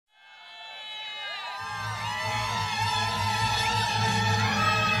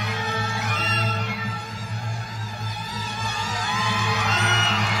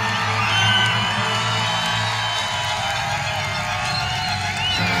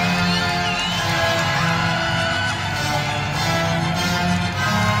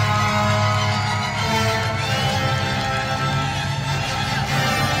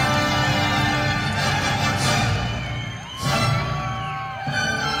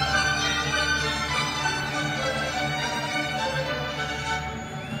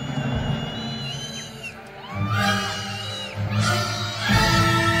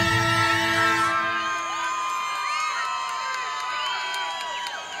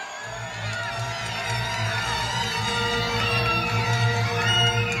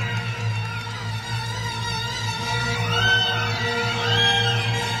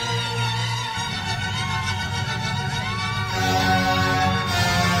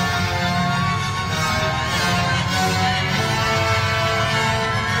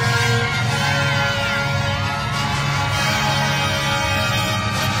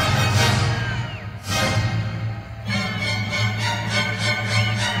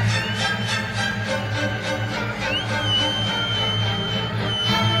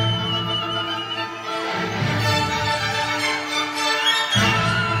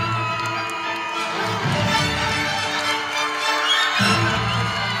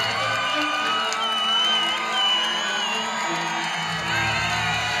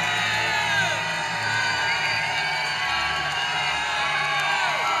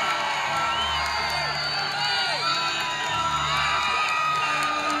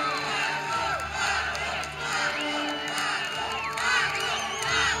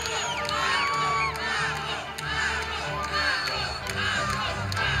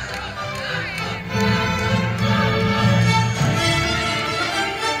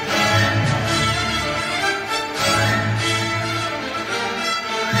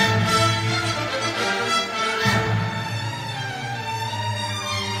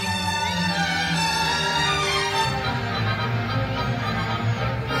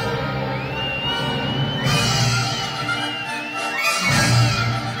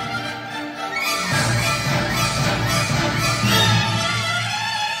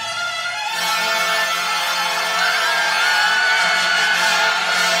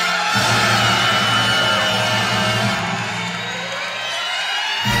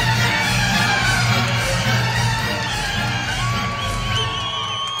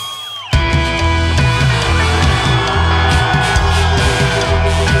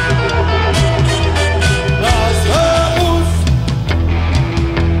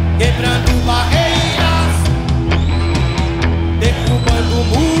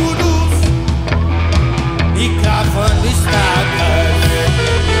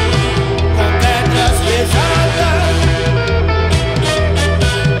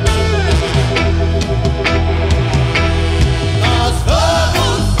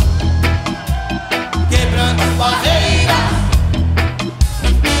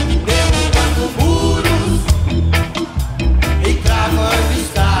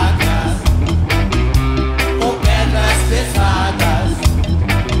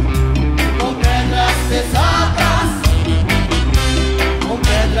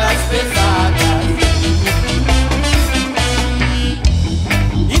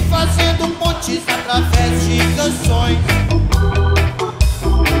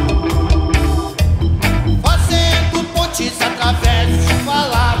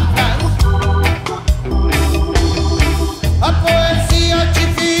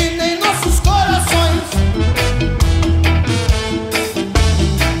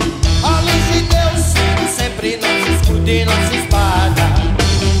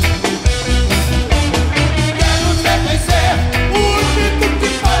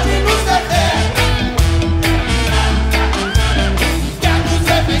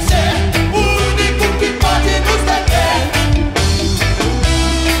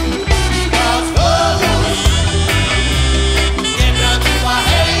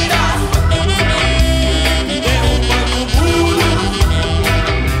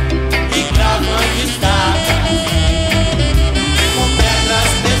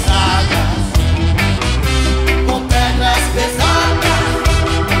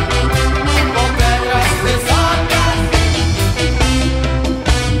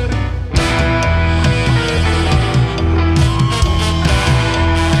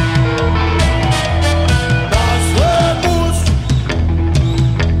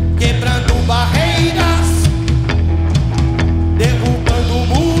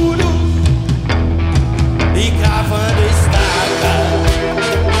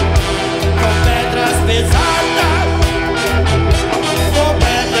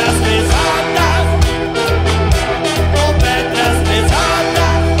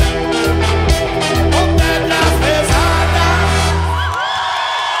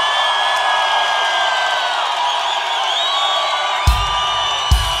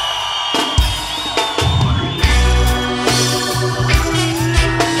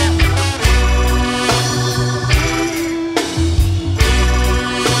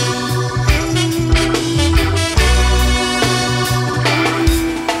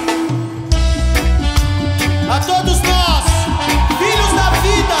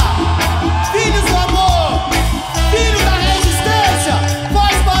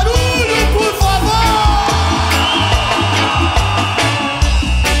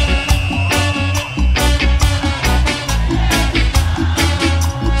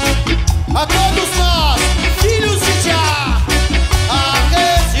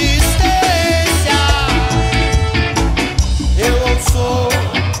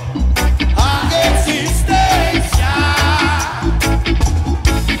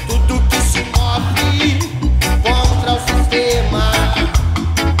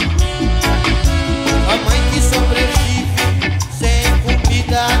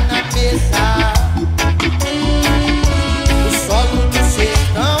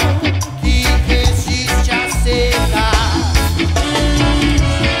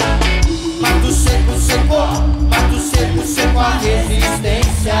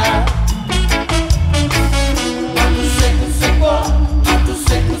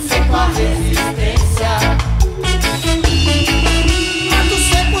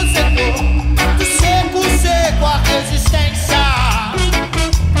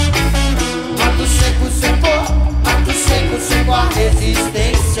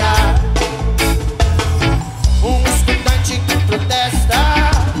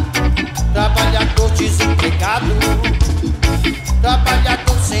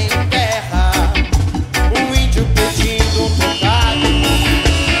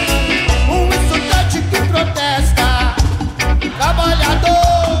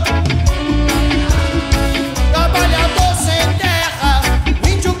trabalhador sem terra,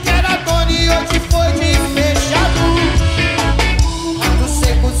 índio que era dono e hoje foi despejado. Mato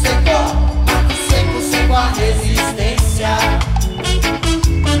Seco secou, Mato Seco secou a resistência.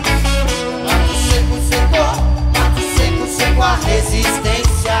 Mato Seco secou, Mato Seco secou a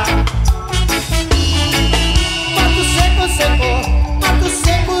resistência. Mato Seco secou, Mato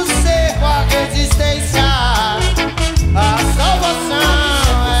Seco secou a resistência. A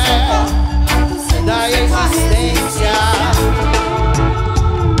salvação é da existência.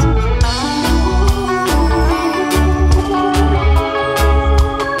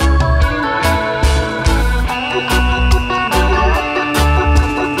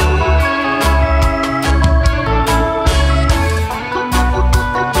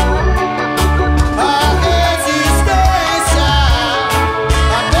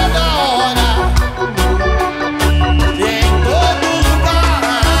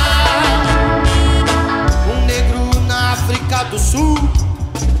 Do Sul,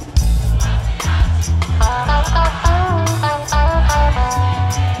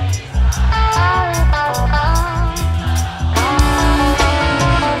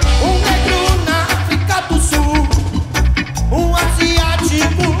 um negro na África do Sul, um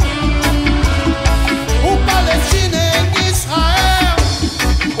asiático, um palestino em Israel,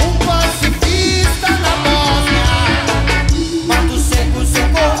 um pacifista na Bósnia. Mato Seco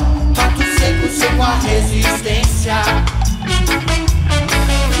secou, Mato Seco secou a resistência.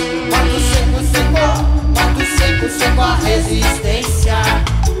 Mato Seco secou, Mato Seco secou a resistência.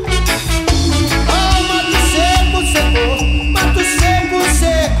 Oh, Mato Seco secou, Mato Seco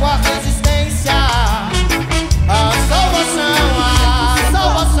secou a resistência. A salvação, a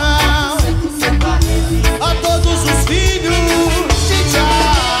salvação a todos os filhos de Jah.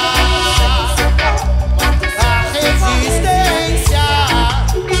 A resistência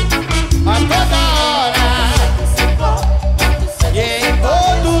a toda hora e em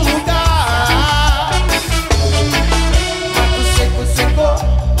todo lugar. Mato Seco secou,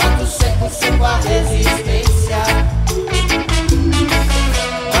 Mato Seco secou a resistência.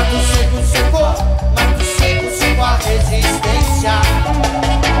 Mato Seco secou, Mato Seco secou a resistência.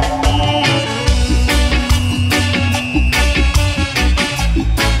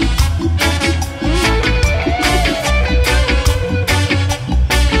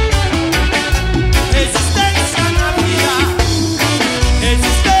 Resistência na vida,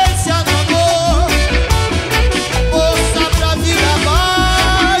 resistência no amor, força pra vir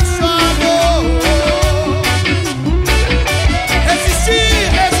abaixo, amor. Resistir,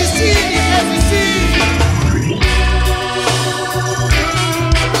 resistir, resistir.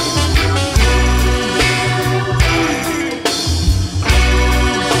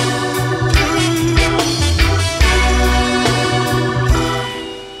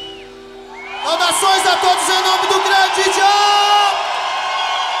 Saudações a todos em nome do grande Jah.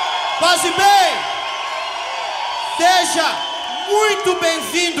 Paz e bem. Seja muito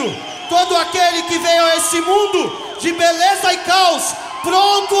bem-vindo todo aquele que veio a esse mundo de beleza e caos,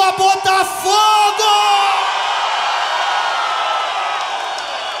 pronto a botar fogo.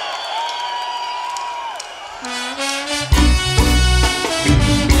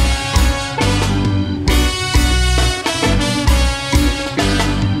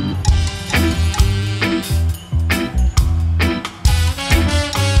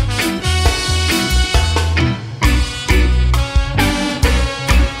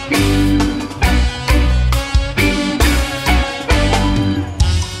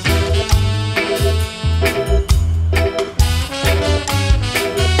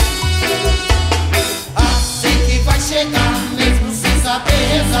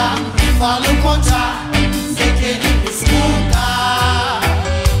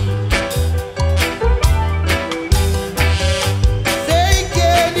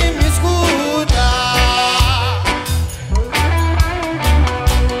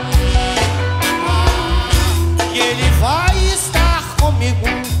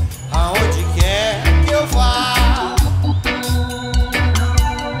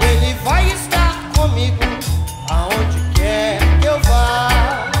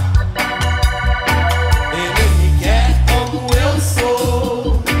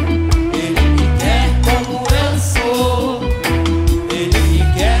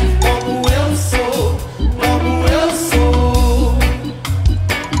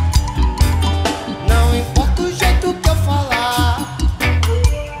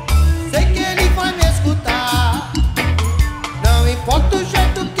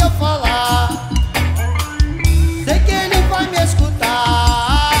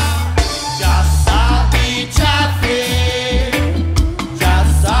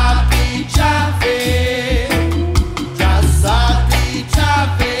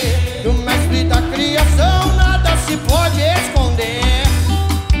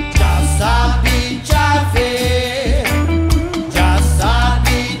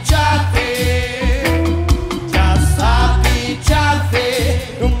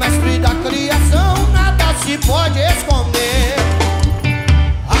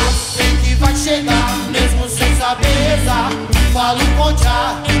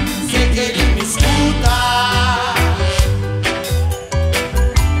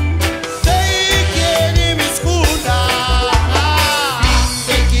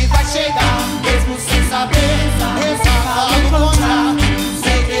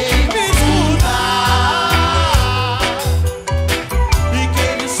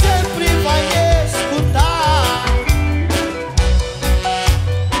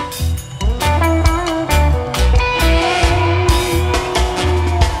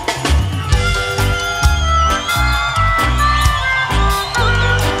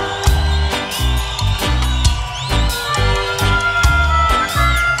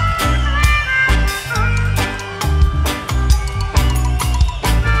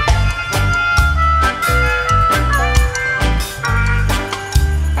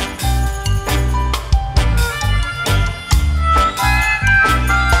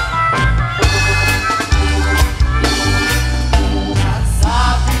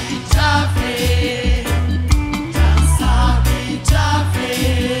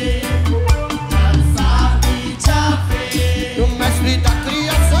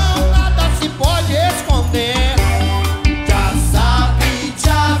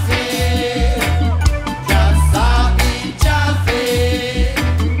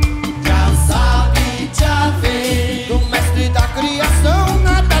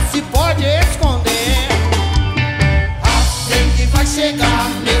 chegar,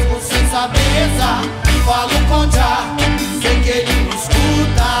 mesmo sem saber rezar. Falo com Jah, sei que ele me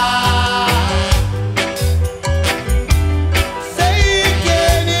escuta. Sei que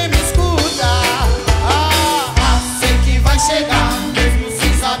ele me escuta. Sei que vai chegar, mesmo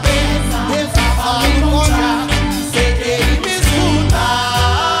sem saber rezar. Falo com Jah, sei que ele me escuta.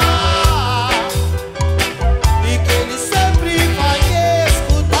 E que ele sempre vai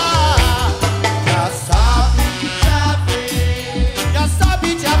escutar. Já sabe, já vê. Já sabe,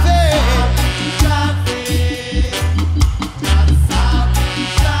 já vê. Já vê. Já sabe,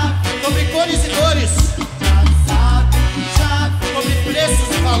 já vê. Sobre cores e dores. Já sabe, já vê. Sobre preços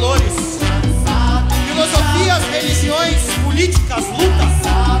e valores. Já sabe. Filosofias, religiões, políticas, lutas. Já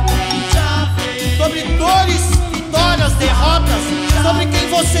sabe, já vê. Sobre dores, vitórias, derrotas. Sobre quem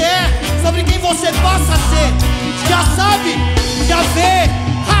você é, sobre quem você passa a ser. Já sabe, já vê.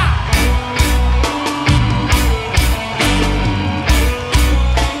 Ha!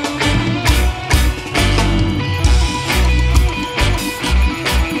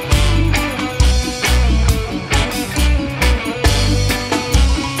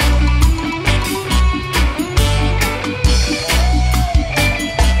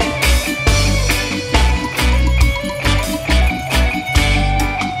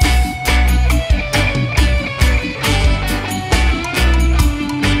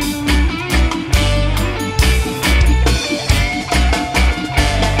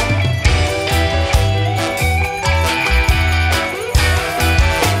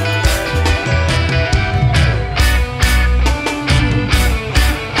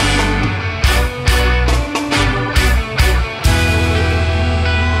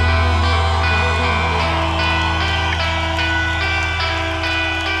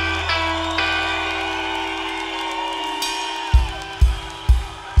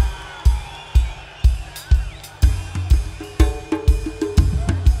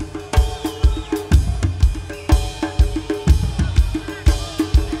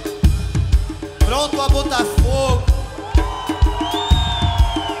 Pronto a botar fogo.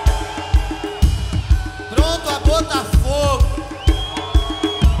 Pronto a botar fogo.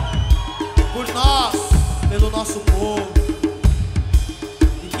 Por nós, pelo nosso povo.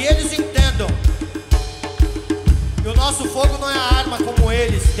 E que eles entendam que o nosso fogo não é a arma como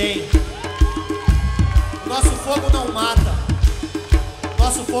eles têm. O nosso fogo não mata. O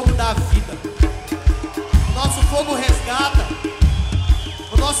nosso fogo dá vida. O nosso fogo resgata.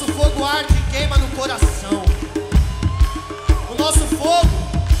 O nosso fogo arde e queima no coração. O nosso fogo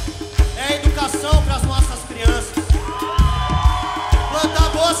é a educação para as nossas crianças. Plantar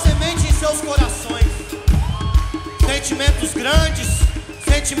boa semente em seus corações. Sentimentos grandes,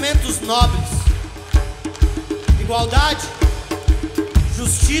 sentimentos nobres. Igualdade,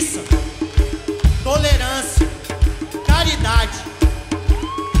 justiça, tolerância, caridade.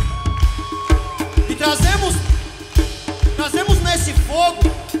 E trazemos nesse fogo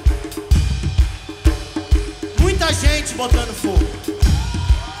muita gente botando fogo.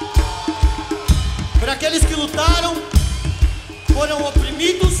 Por aqueles que lutaram, foram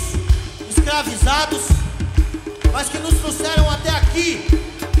oprimidos, escravizados, mas que nos trouxeram até aqui,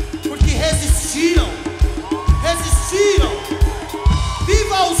 porque resistiram. Resistiram.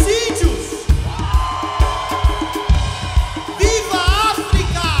 Viva os índios! Viva a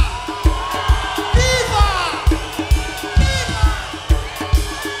África! Viva! Viva!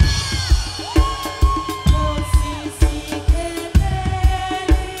 Você se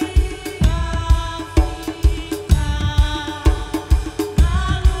rebele, África, na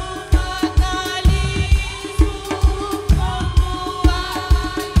luta galismo, quando há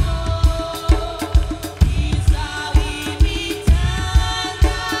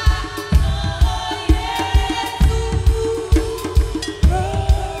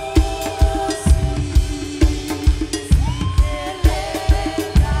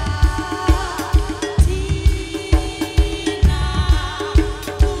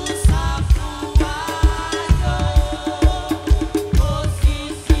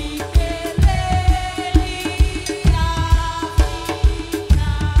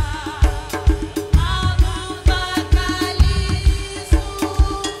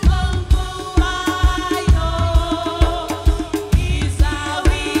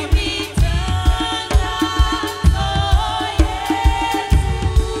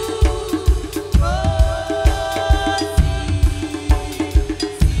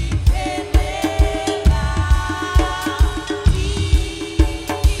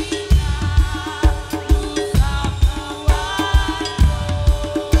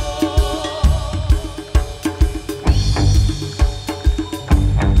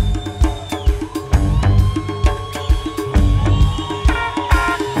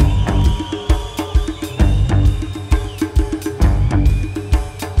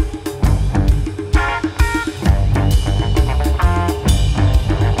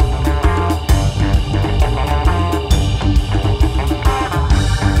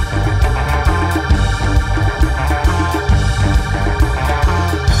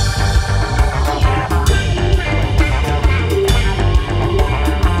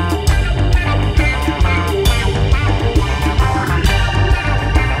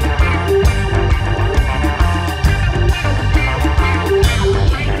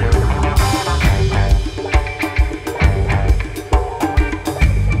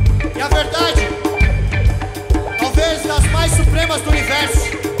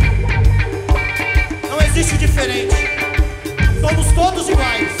diferente. Somos todos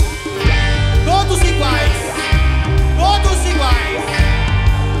iguais. Todos iguais. Todos iguais.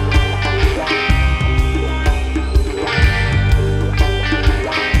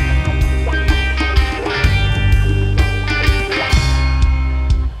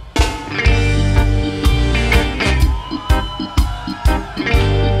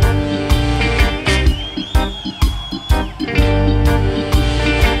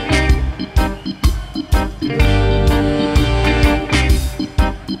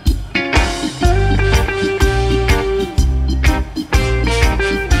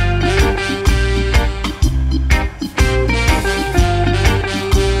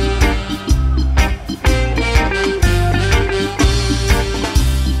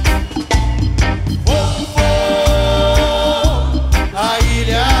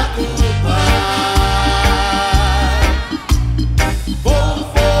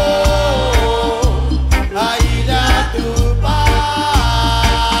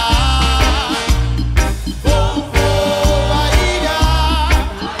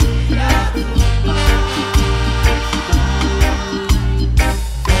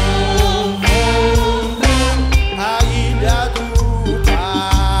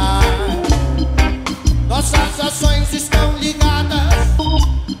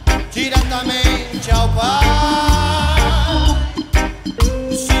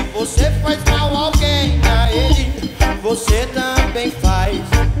 Você também faz.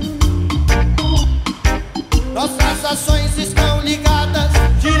 Nossas ações estão ligadas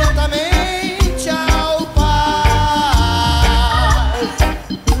diretamente ao Pai.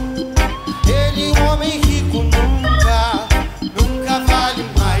 Ele, um homem rico, nunca vale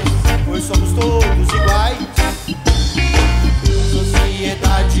mais, pois somos todos iguais.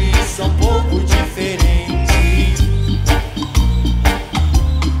 Sociedade só um pouco diferente.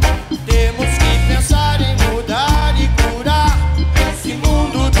 Temos que pensar em mudar e curar esse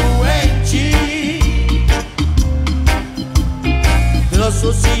mundo doente. Pela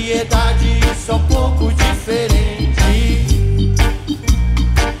sociedade só um pouco diferente.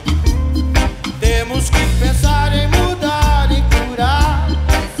 Temos que pensar em mudar e curar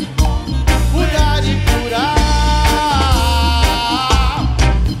esse mundo doente. Mudar e curar.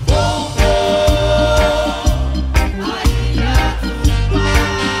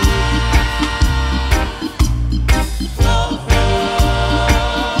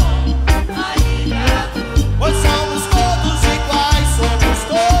 Pois somos todos iguais, somos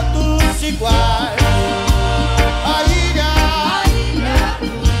todos iguais. A ilha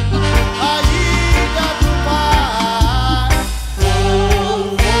do Pai.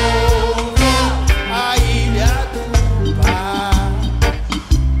 A ilha do Pai.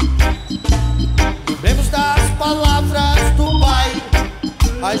 Lembremos das palavras do Pai.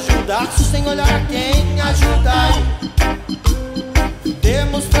 Ajudar-se sem olhar quem ajudar.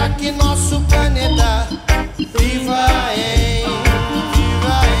 Demonstrar que nosso planeta viva em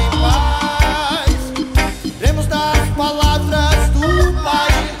paz. Lembremos das palavras do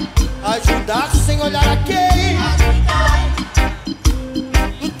Pai. Ajudar-se sem olhar a quem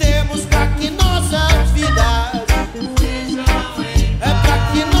lutemos pra que nossas vidas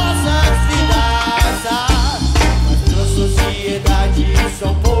mas pela sociedade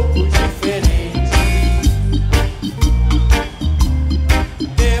são um pouco diferentes.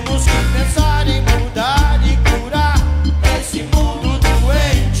 Temos que pensar em mudar e curar esse mundo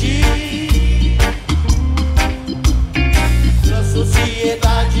doente. Pela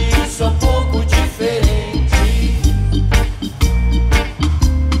sociedade são um pouco diferentes.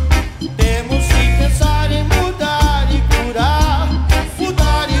 Temos que pensar em mudar e curar.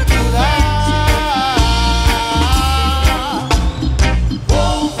 Mudar e curar.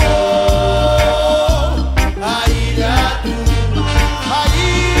 A ilha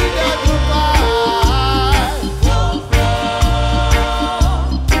do Pai.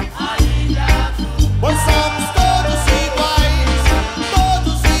 Pois somos todos iguais,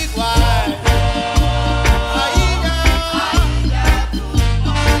 todos iguais.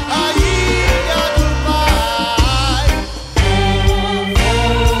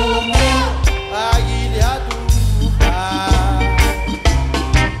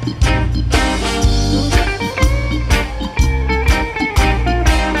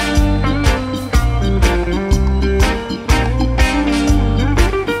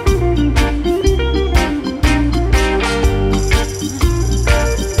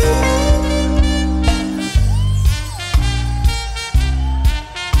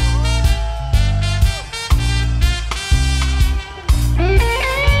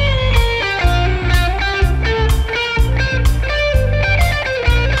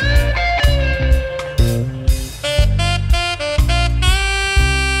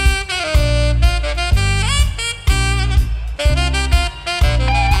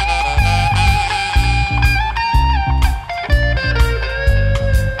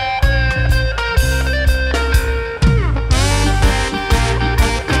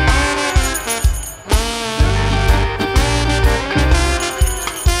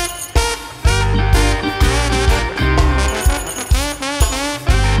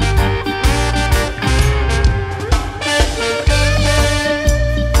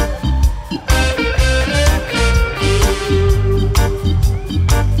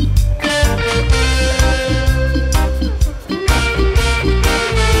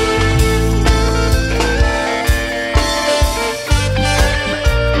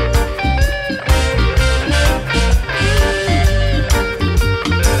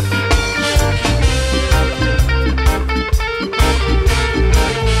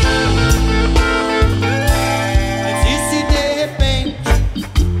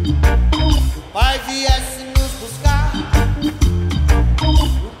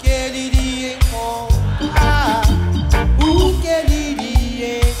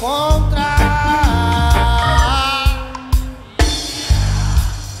 encontrar.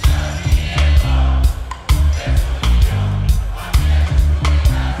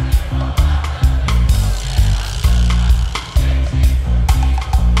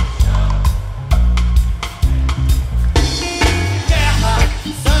 Guerra,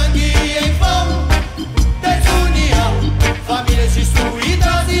 sangue em vão, desunião, famílias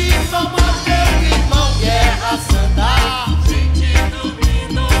destruídas e irmão mateu irmão. Guerra santa, gente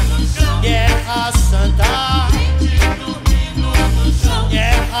dormindo no chão. Guerra santa, gente dormindo no chão.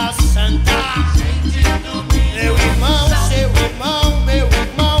 Guerra santa, gente dormindo. Meu irmão, seu irmão, meu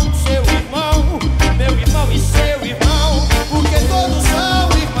irmão, seu irmão, meu irmão e seu irmão, porque todos são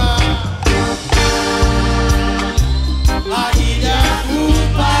irmãos. A ilha do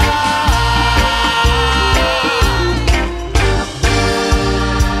Pará,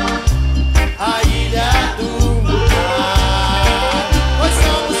 a ilha do mar. Nós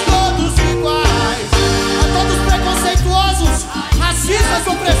somos todos iguais, a todos preconceituosos, racistas,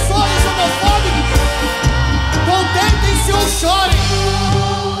 opressores, homofóbicos. Contentem-se ou chorem.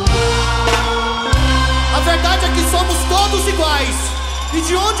 A verdade é que somos todos iguais, e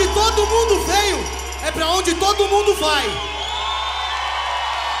de onde todo mundo veio é pra onde todo mundo vai.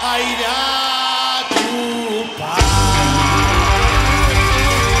 A ilha do Pará.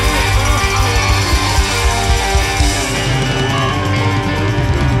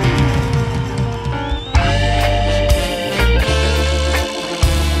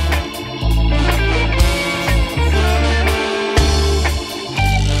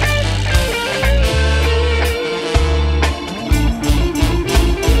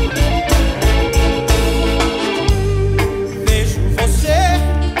 Vejo você,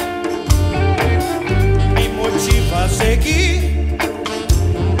 me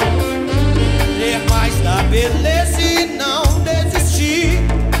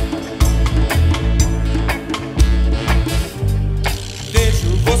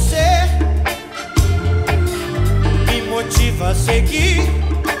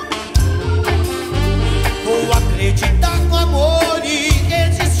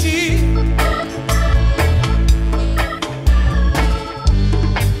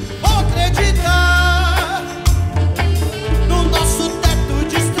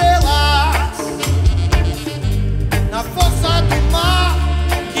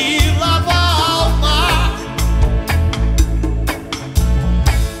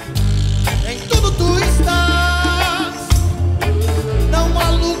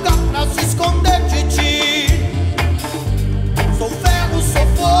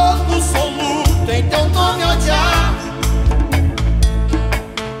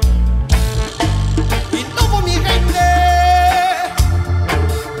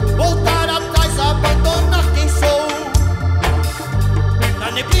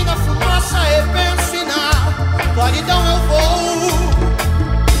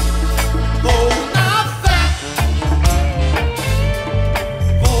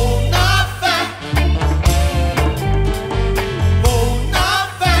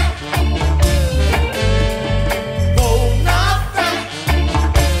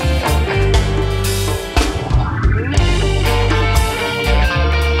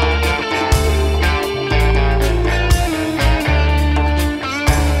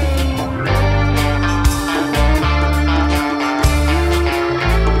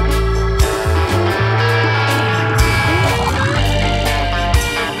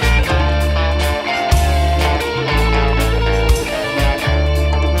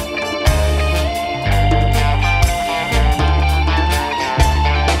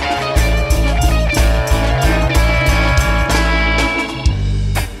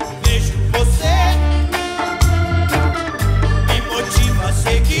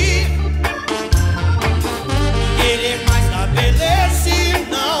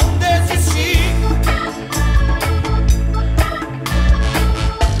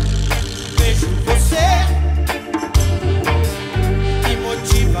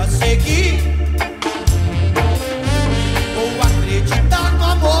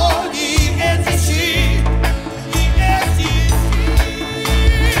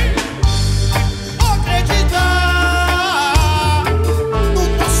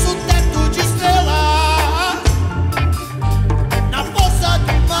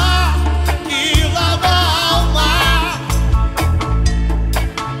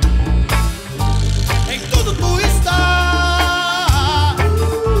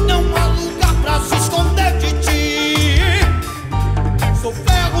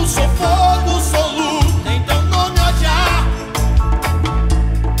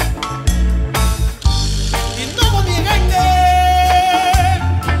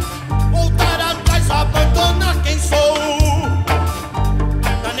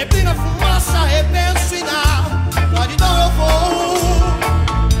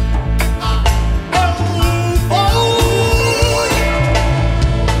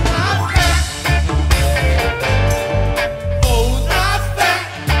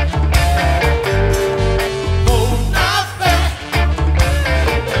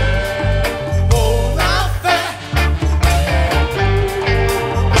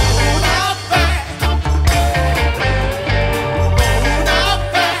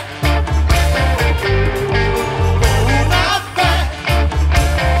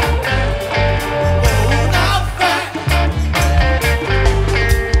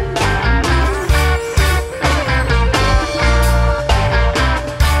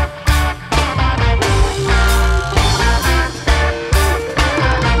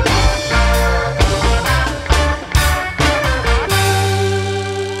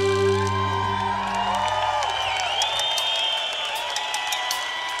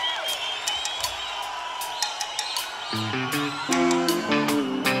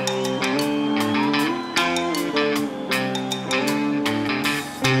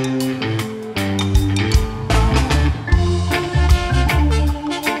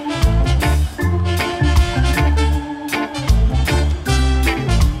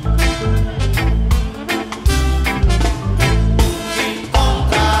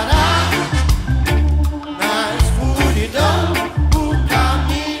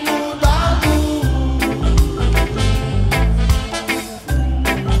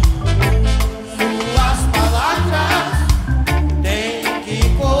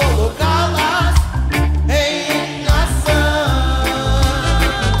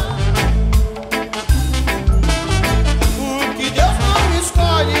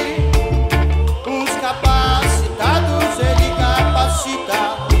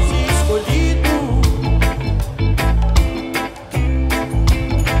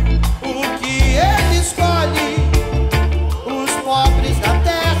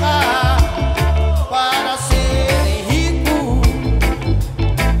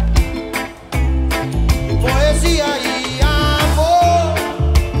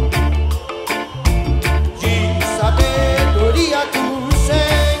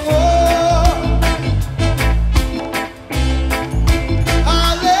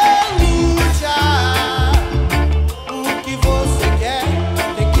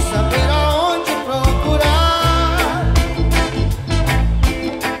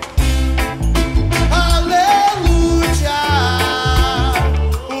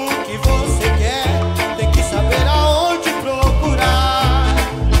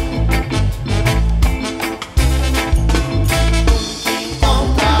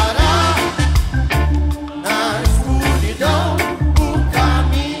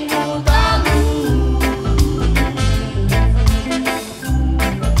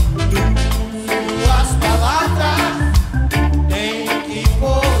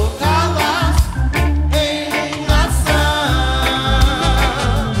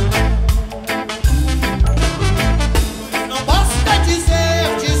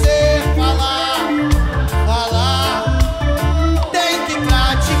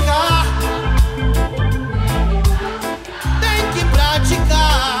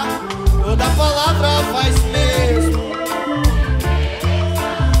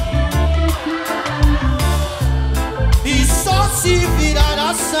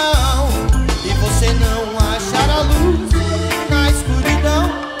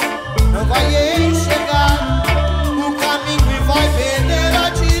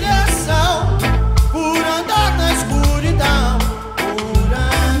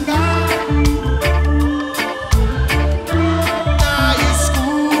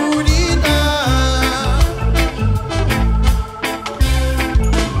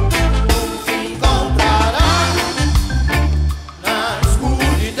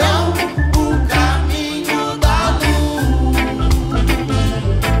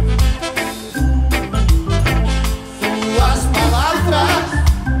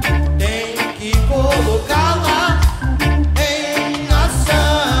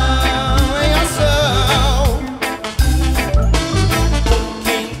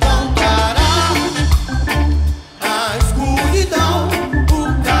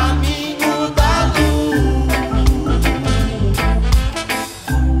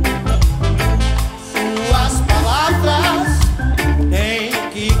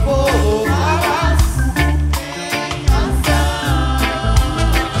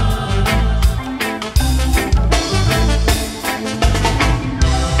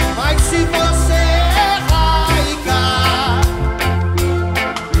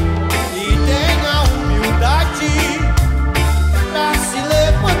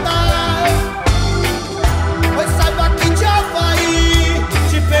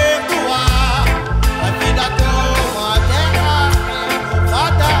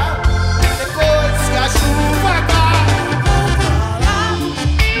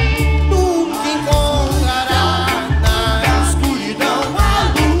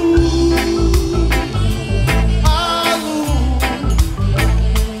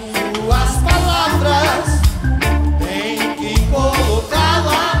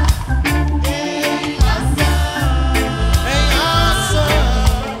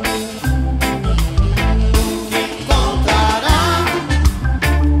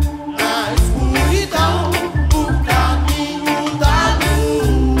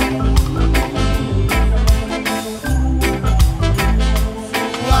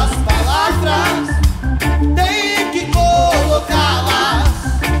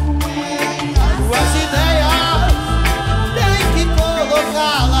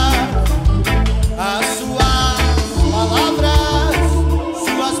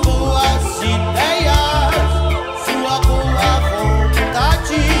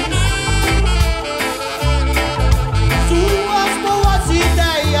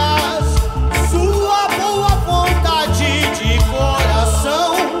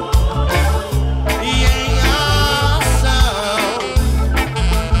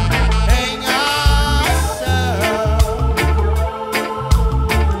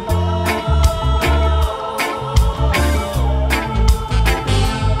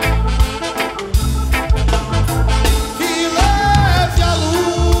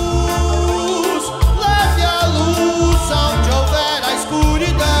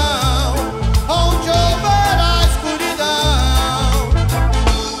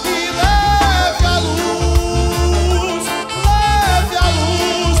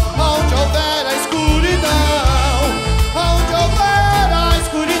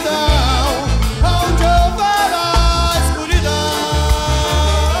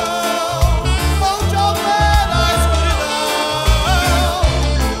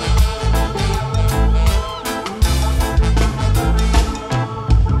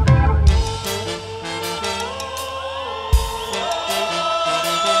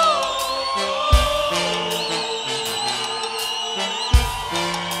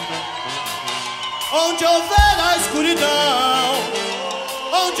Onde houver a escuridão,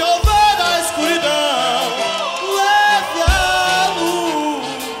 onde houver a escuridão, leve a luz.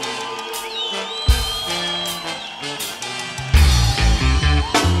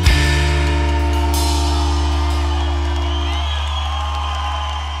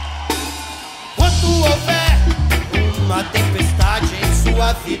 Quando houver uma tempestade em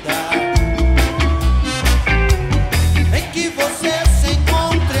sua vida, em que você se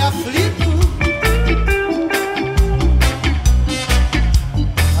encontre aflito,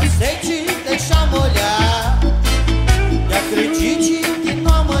 aceite, deixa molhar e acredite que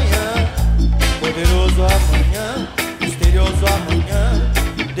no amanhã, poderoso amanhã, misterioso amanhã,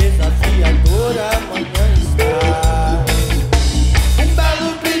 desafiador amanhã está. Um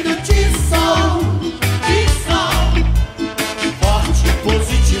belo brilho de sol, forte e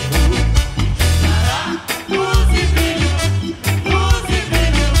positivo. Luz e brilho, luz e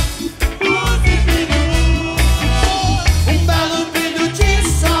brilho, luz e brilho. Um belo brilho de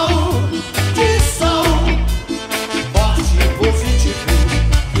sol, forte e positivo,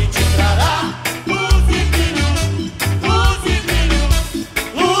 que te trará luz e brilho, luz e brilho,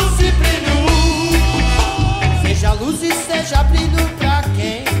 luz e brilho. Seja luz e seja brilho pra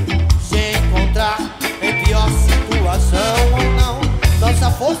quem se encontrar em pior situação ou não.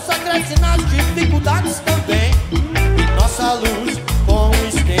 Nossa força cresce nas dificuldades também, e nossa luz com o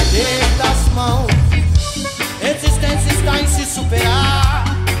estender das mãos. Resistência está em se superar,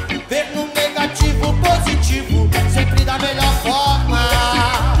 ver no negativo positivo, sempre da melhor forma.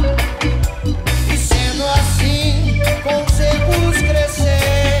 E sendo assim, com os erros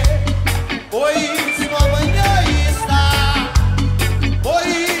crescer, pois no amanhã está,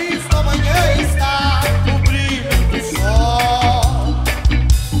 pois no amanhã está o brilho do sol.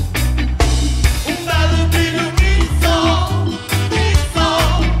 Um belo brilho de sol,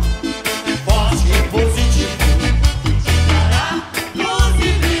 forte e positivo, te trará luz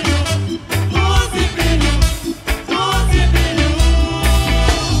e brilho, luz e brilho, luz e brilho.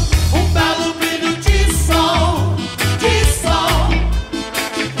 Um belo brilho de sol,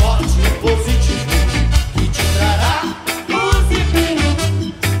 forte e positivo, que te trará luz e brilho,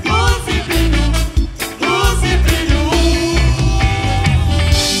 luz e brilho, luz e brilho.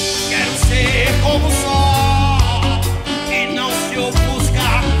 Quero ser como o sol e não se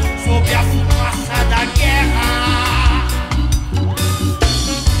ofuscar sob a fumaça da guerra,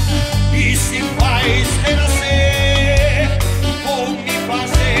 e se faz renascer, ou me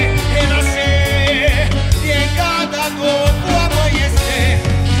fazer renascer, e em cada novo amanhecer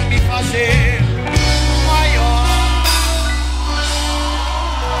me fazer maior.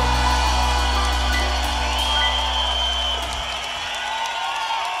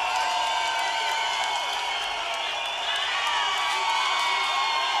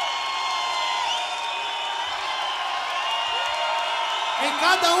 Em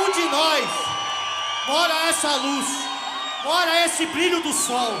cada um de nós mora essa luz, mora esse brilho do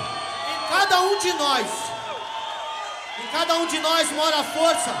sol. Em cada um de nós mora a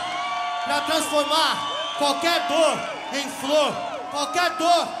força para transformar qualquer dor em flor, qualquer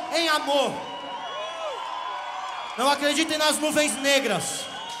dor em amor. Não acreditem nas nuvens negras,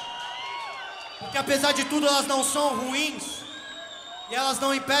 porque apesar de tudo elas não são ruins, e elas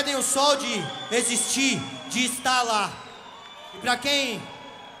não impedem o sol de existir, de estar lá. E para quem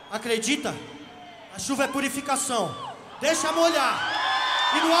acredita, a chuva é purificação. Deixa molhar.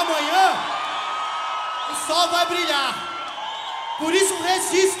 E no amanhã, o sol vai brilhar. Por isso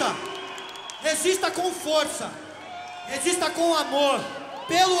resista. Resista com força. Resista com amor.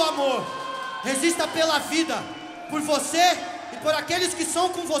 Pelo amor. Resista pela vida. Por você e por aqueles que são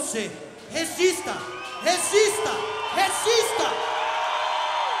com você. Resista. Resista. Resista.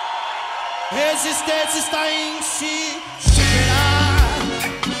 Resistência está em se superar,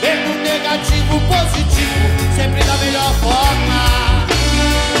 ver no negativo positivo, sempre da melhor forma.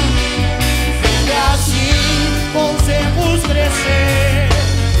 Sendo assim, com os erros crescer,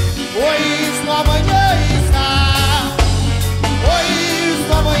 pois no amanhã está, pois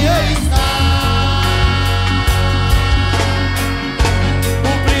no amanhã está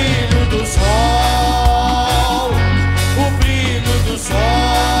o brilho do sol, o brilho do sol.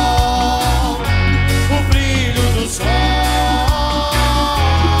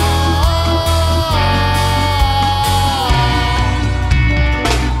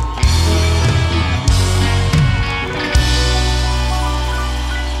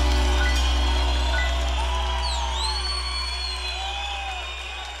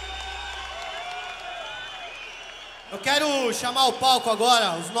 Eu quero chamar ao palco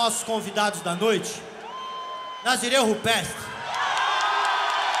agora os nossos convidados da noite. Nazireu, Rupestre.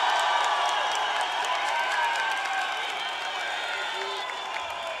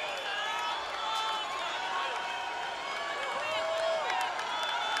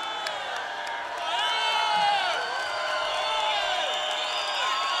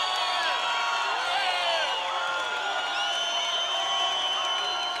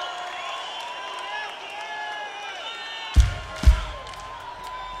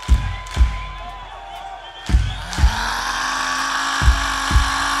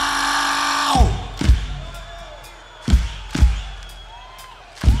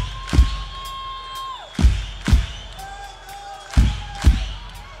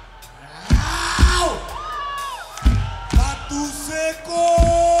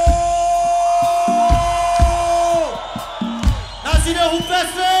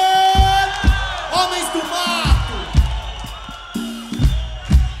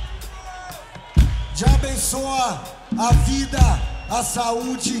 pessoa, a vida, a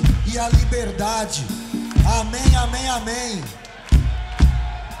saúde e a liberdade. Amém, amém, amém.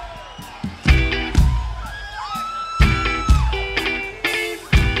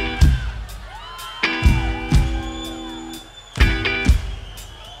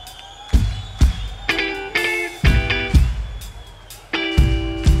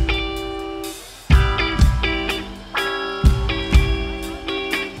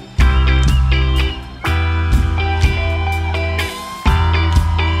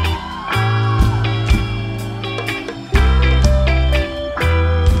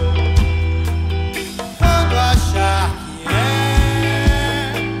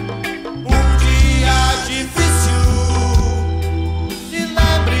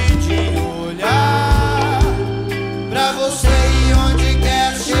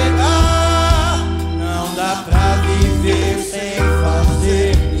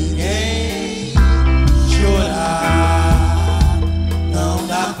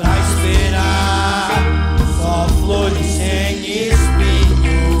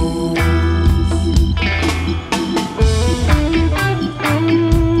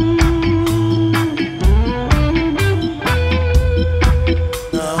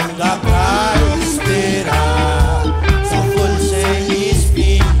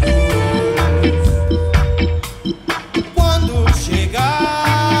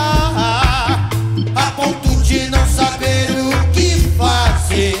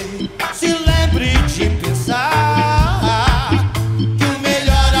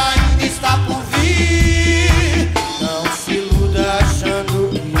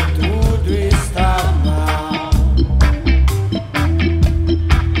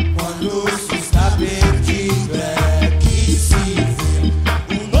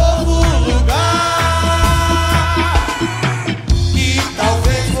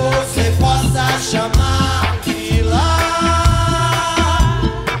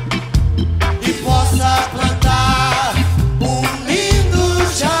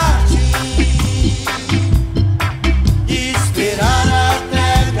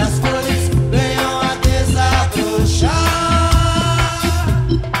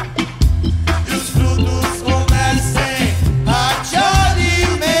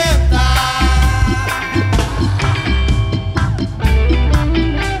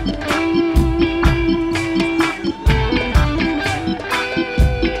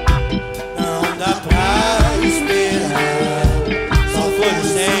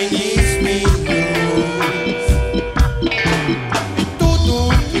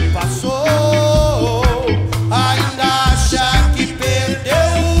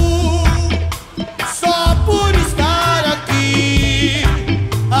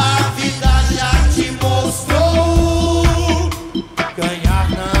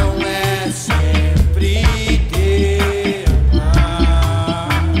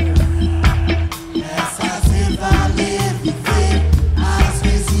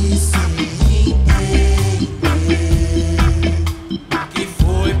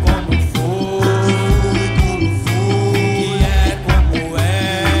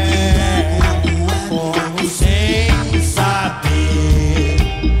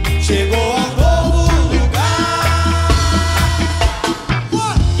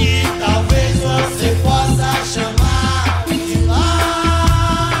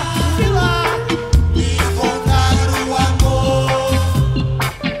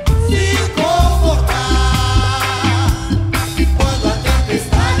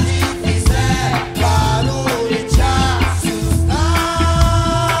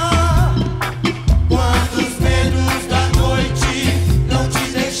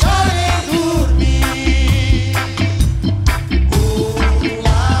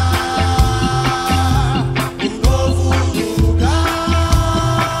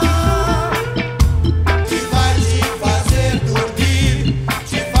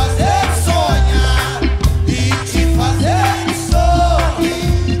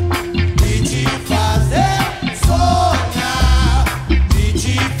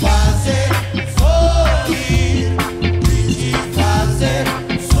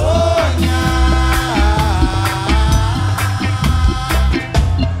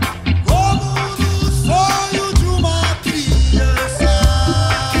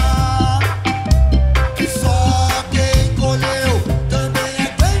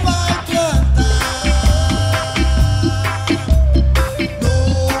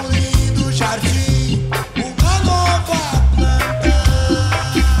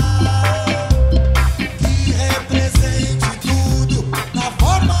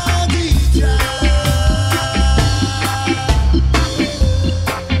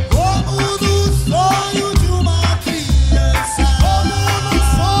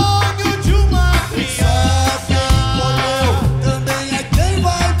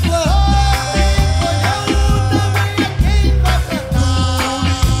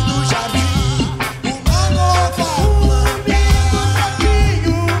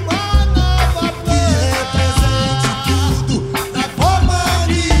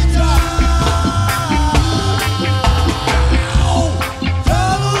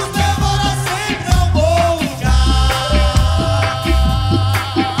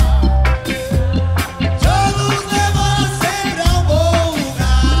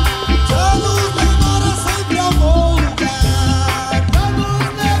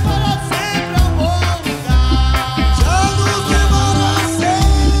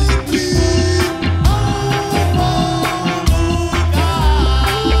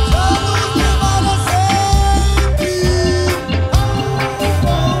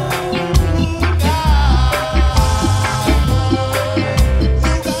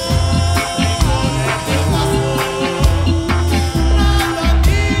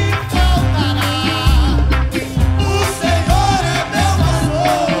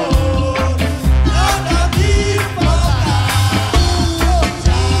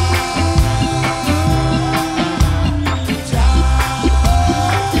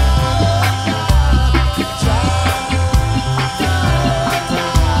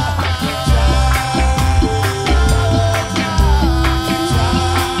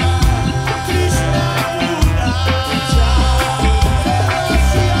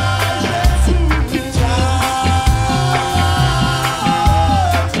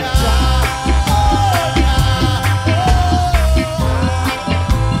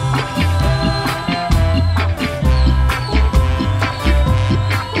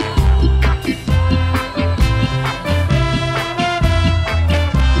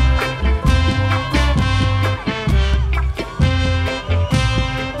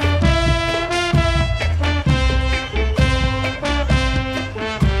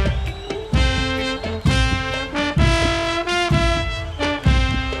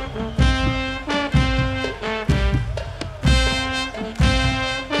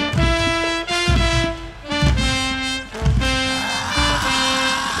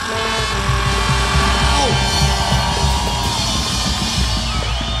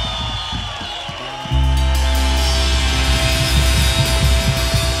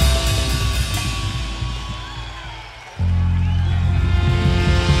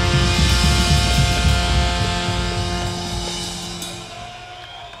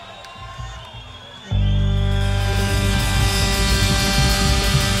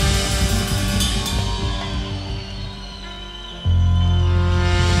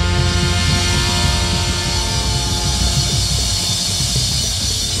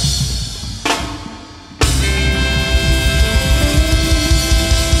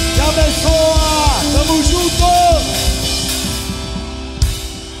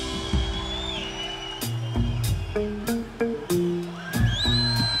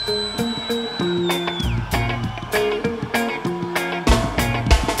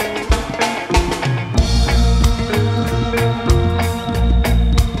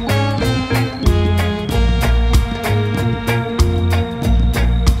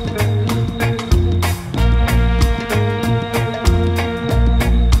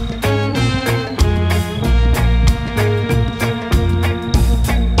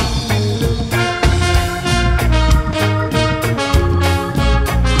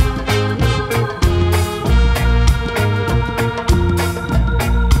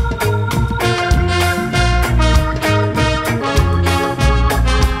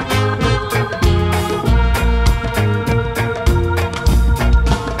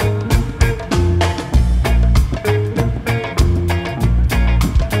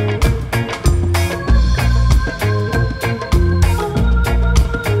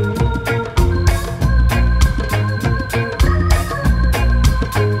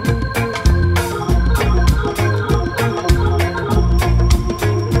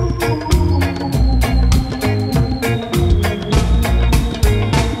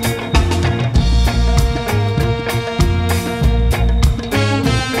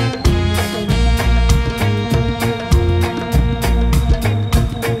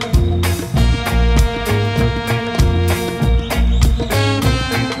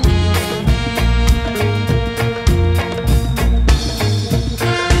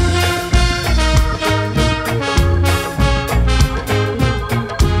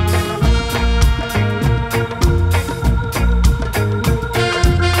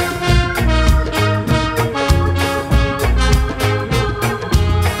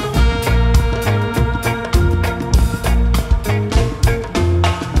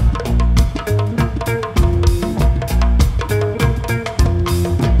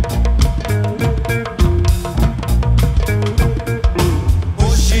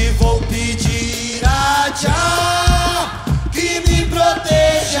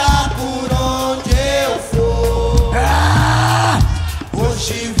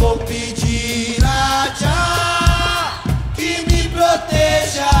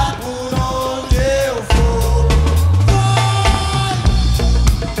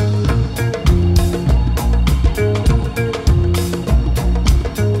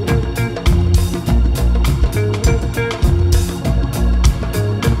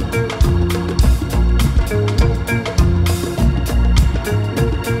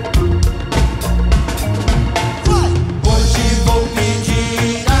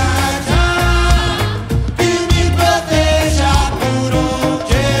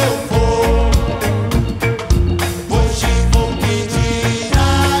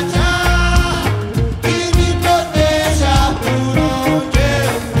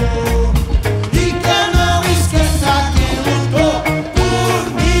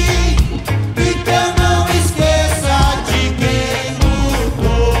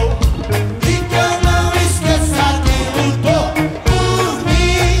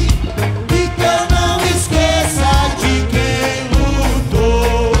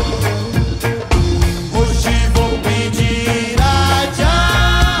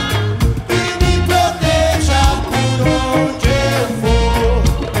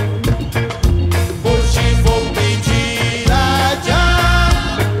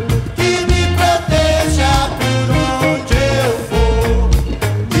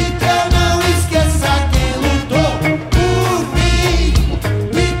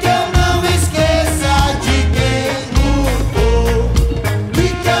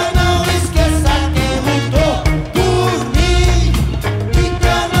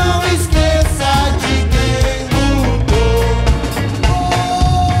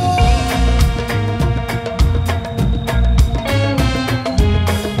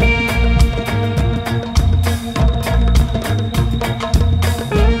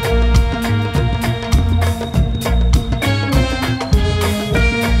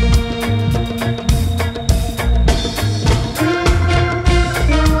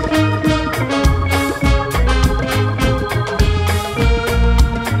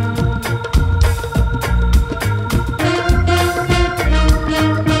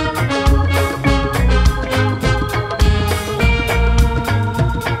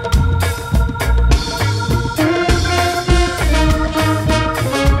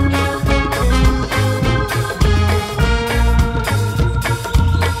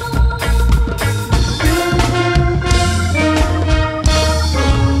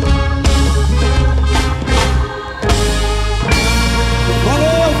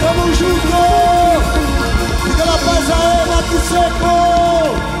 Mato Seco!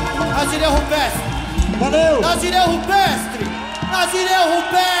 Nazireu Rupestre! Valeu! Nazireu Rupestre! Nazireu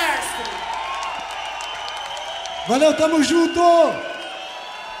Rupestre! Valeu, tamo junto!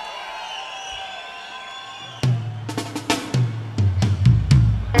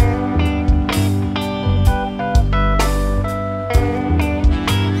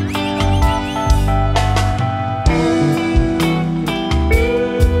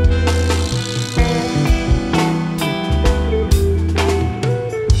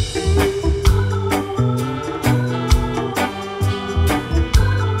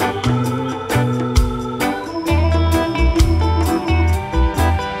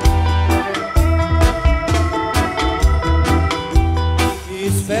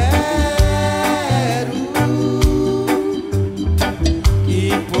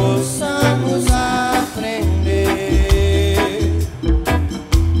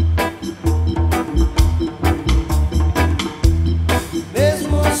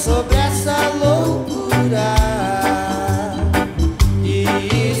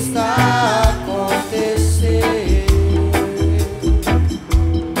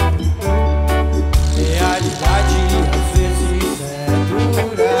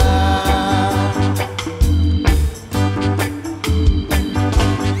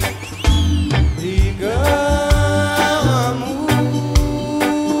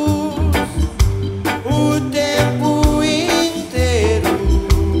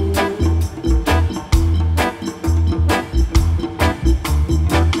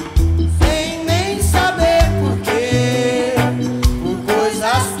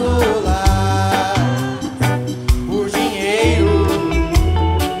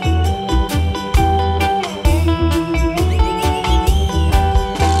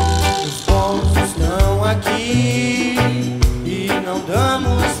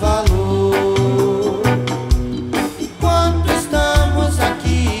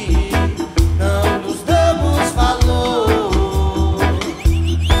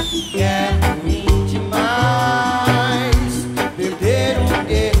 Perder um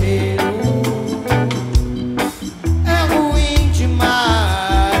guerreiro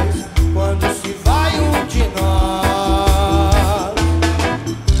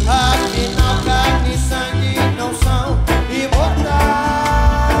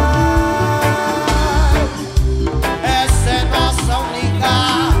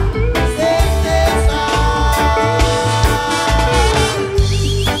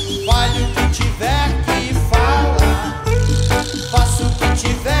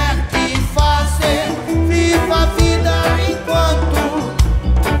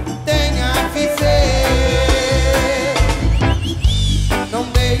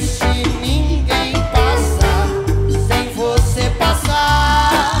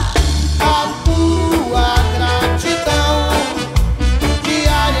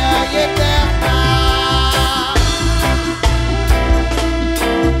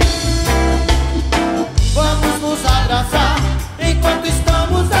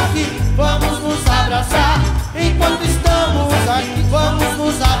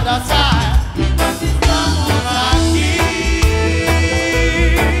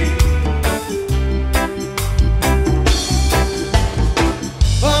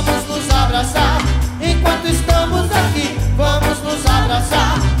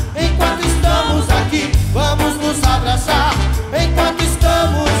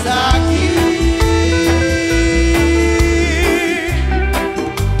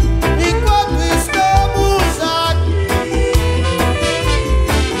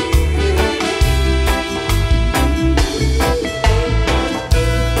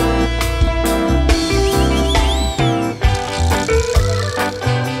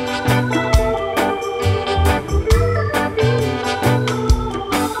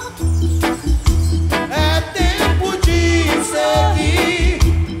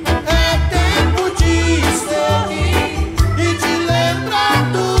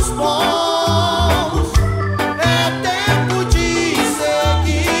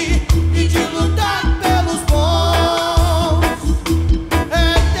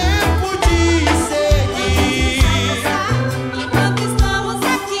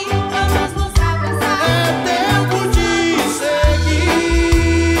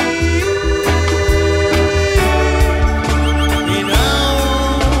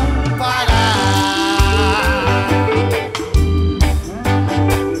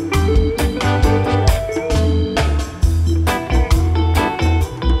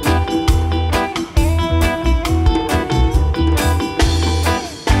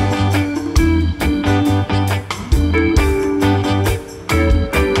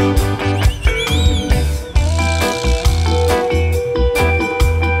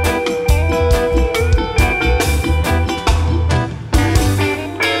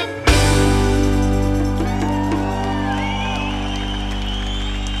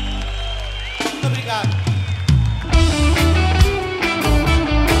Muito obrigado.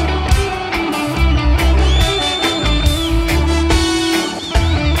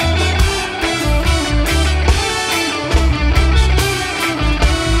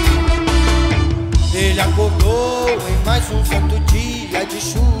 Ele acordou em mais um santo dia de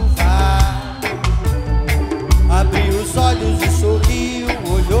chuva. Abriu os olhos e sorriu,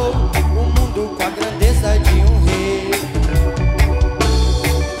 olhou o mundo com a grandeza de um rei.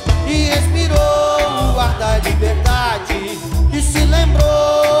 E respirou o ar da liberdade e se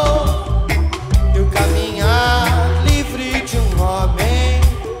lembrou que o caminhar livre de um homem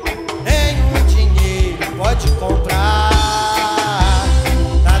nenhum dinheiro pode comprar.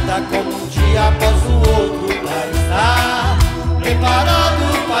 Nada como um dia após o outro para estar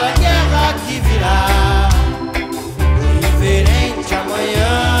preparado para a guerra que virá. Diferente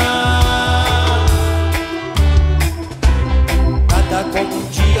amanhã. Nada como um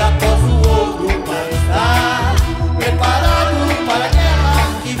dia após o outro para estar preparado para a guerra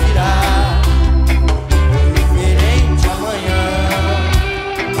que virá. Diferente amanhã.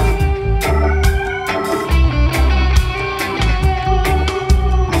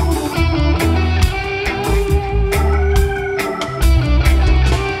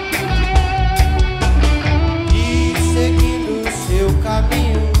 E seguindo seu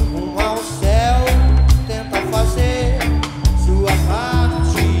caminho rumo ao céu, tenta fazer sua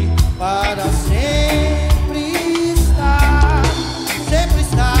parte para sempre estar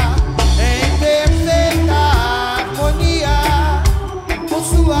em perfeita harmonia com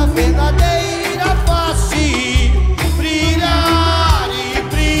sua verdadeira face. Brilhar e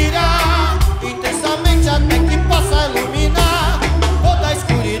brilhar intensamente até que possa iluminar toda a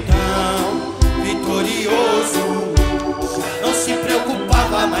escuridão. Vitorioso, já não se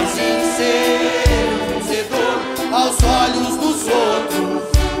preocupava mais em ser vencedor aos olhos dos outros.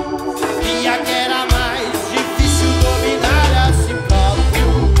 E a que era mais difícil dominar a si próprio,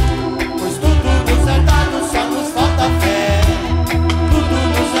 pois tudo nos é dado, só nos falta fé. Tudo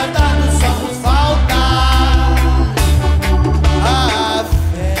nos é dado, só nos falta a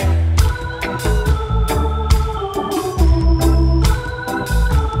fé.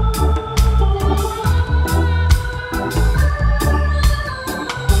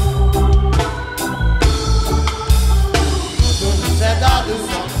 Tudo nos é dado,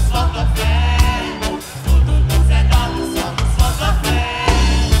 só nos falta fé. Tudo nos é dado, só nos falta fé.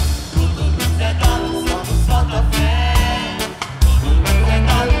 Tudo nos é dado, só nos falta fé. Tudo nos é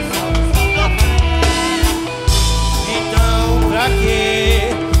dado, só nos falta fé. Então, pra que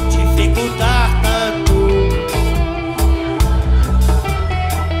dificultar tanto?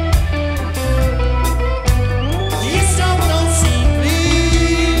 Isso é tão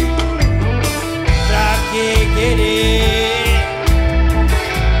simples. Pra que querer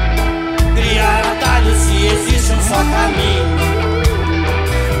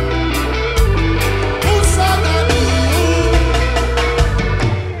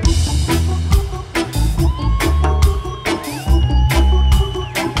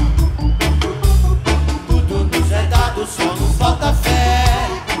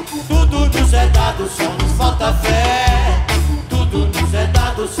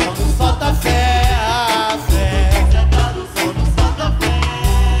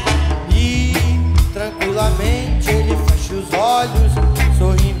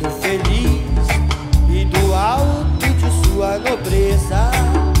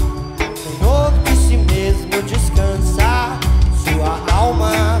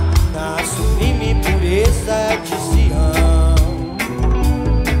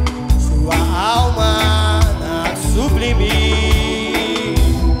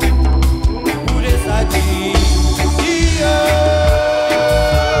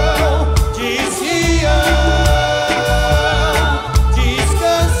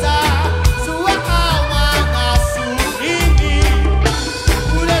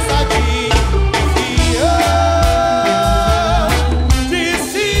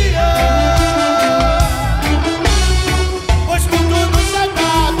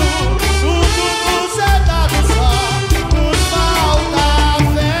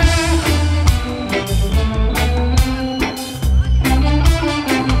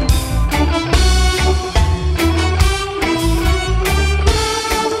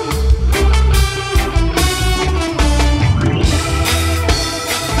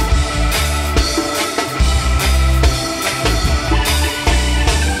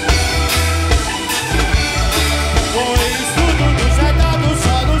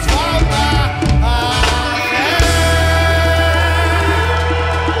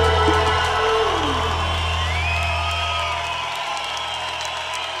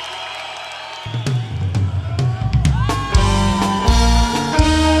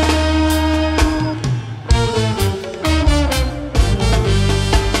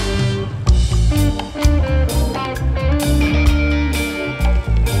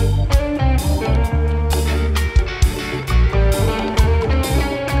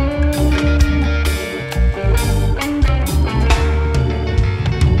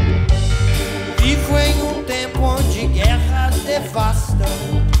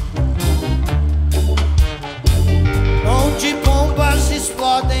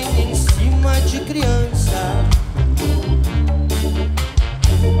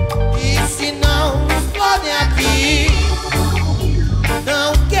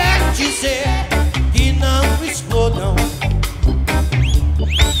dizer que não explodam.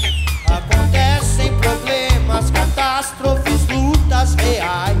 Acontecem problemas, catástrofes, lutas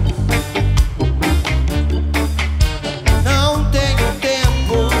reais. Não tenho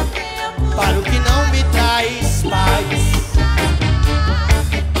tempo para o que não me traz paz.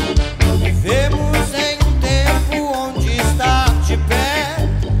 Vivemos em um tempo onde estar de pé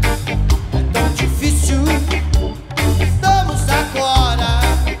é tão difícil. Estamos agora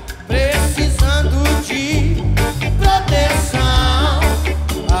precisando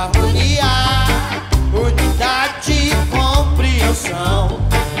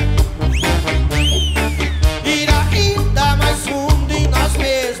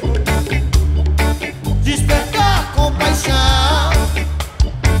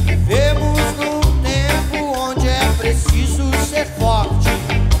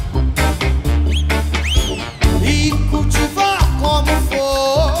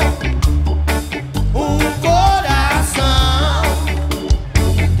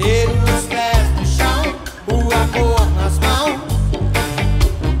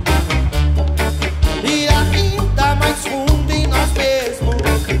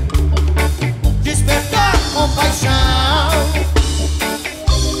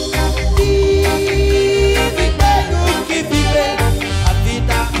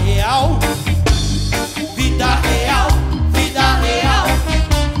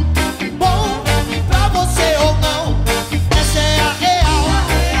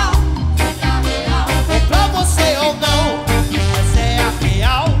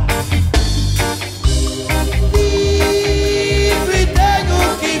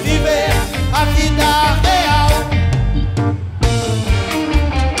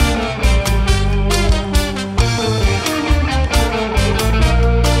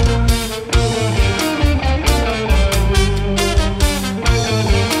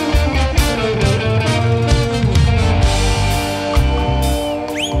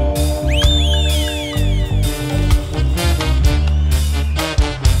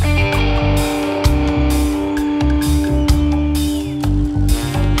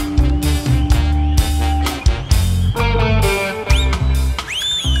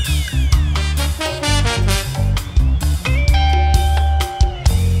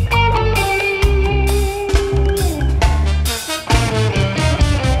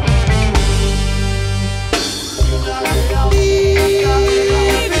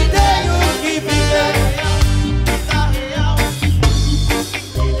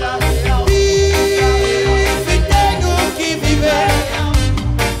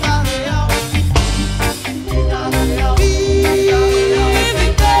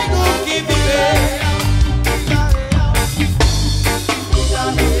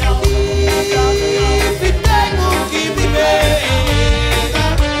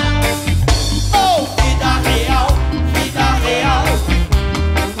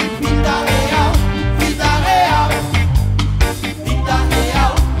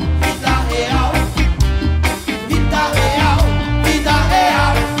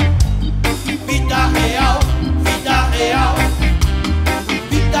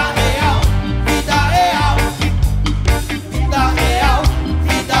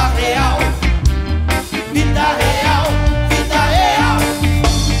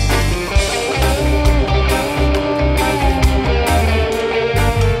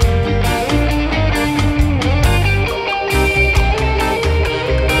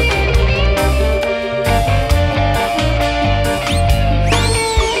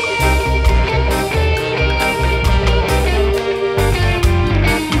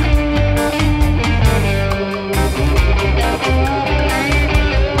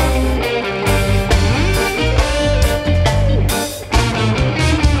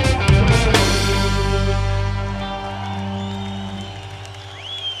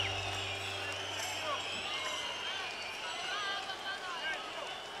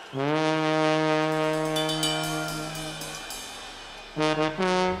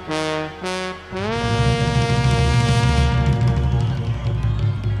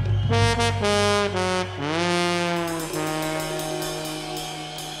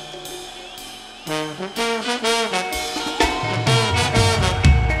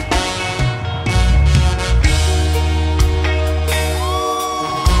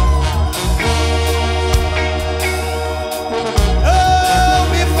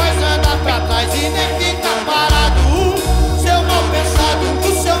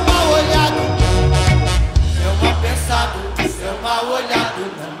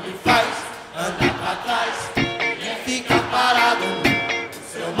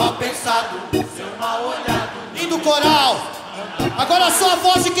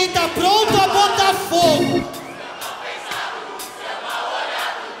voz de quem tá pronto a botar fogo.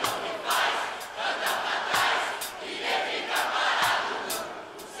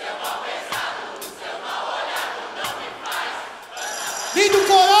 Lindo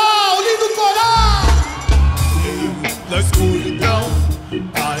coral, lindo coral. Na escuridão,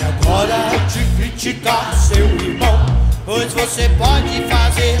 Pare agora de criticar seu irmão, pois você pode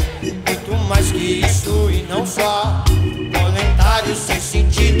fazer muito mais que isso e não só comentários sem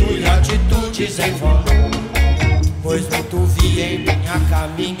sentido e atitudes em vão. Pois muito vi em minha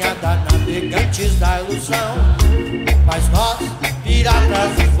caminhada navegantes da ilusão, mas nós,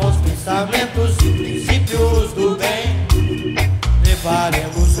 piratas dos bons pensamentos e princípios do bem,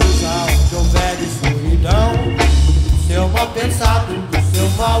 levaremos-os aonde houver escuridão. Seu mal pensado, seu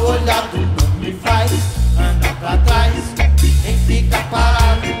mal olhado não me faz andar pra trás, nem fica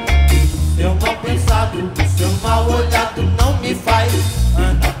parado. Seu mal pensado, seu mal olhado não me faz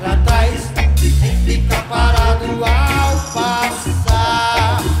andar pra trás, nem fica parado. Ao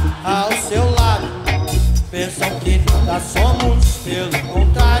passar ao seu lado, pensam que nada somos, pelo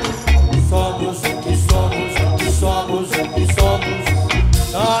contrário, somos o que somos, o que somos, o que somos.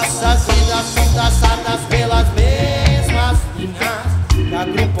 Nossas vidas são traçadas pelas mesmas linhas que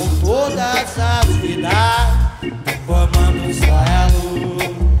agrupam todas as vidas, formando um só elo,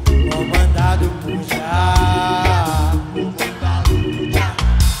 comandado por Jah.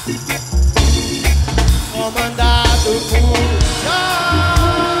 Comandado por Jah.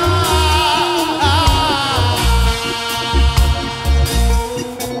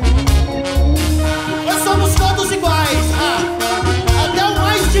 Nós somos todos iguais. Até o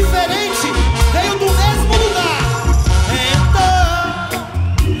mais diferente veio do mesmo lugar.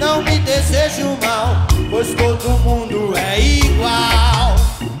 Então, não me desejo mal, pois todo mundo é igual.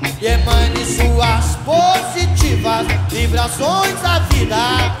 E emane suas positivas vibrações da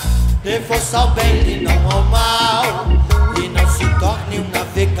vida. Dê força ao bem e não ao mal. E não se torne um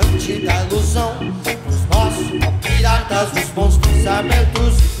navegante da ilusão, pois nós, piratas dos bons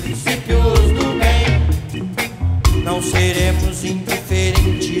pensamentos e princípios do bem, não seremos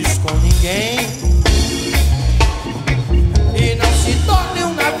indiferentes com ninguém. E não se torne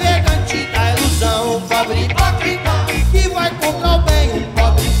um navegante da ilusão, um pobre hipócrita que vai contra o bem, um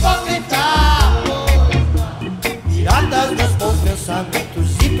pobre hipócrita. Piratas dos bons pensamentos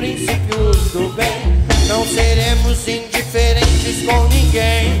e princípios do bem, não seremos indiferentes com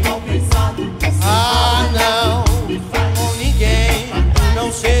ninguém. Ah, não, com ninguém.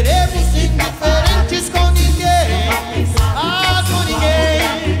 Não seremos indiferentes com ninguém. Ah, com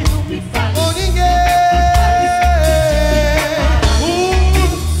ninguém. Com ninguém. O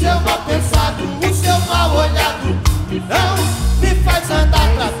seu mal pensado, o seu mal olhado não me faz andar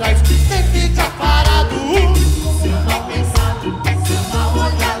pra trás, nem fica parado. O seu mal pensado, o seu mal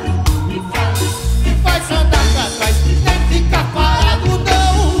olhado me faz andar pra trás, nem fica parado.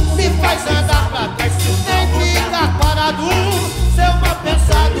 Não me faz andar pra trás, nem fica parado. Seu mal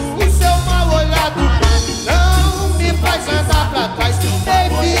pensado, o seu mal olhado não me faz andar pra trás, nem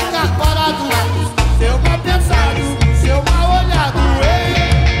fica parado. Seu mal pensado, seu mal olhado,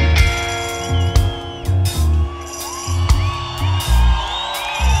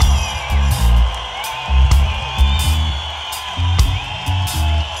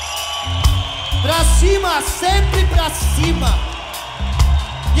 pra cima, sempre pra cima.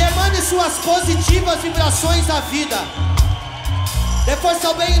 E emane suas positivas vibrações da vida. Dê força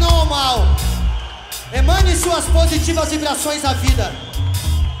ao bem e não ao mal. Emane suas positivas vibrações da vida,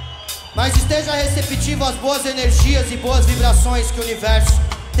 mas esteja receptivo às boas energias e boas vibrações que o universo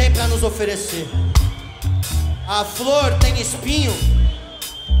tem para nos oferecer. A flor tem espinho,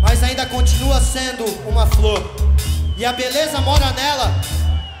 mas ainda continua sendo uma flor. E a beleza mora nela,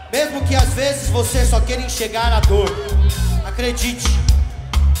 mesmo que às vezes você só queira enxergar a dor. Acredite.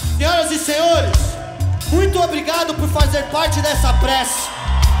 Senhoras e senhores, muito obrigado por fazer parte dessa prece,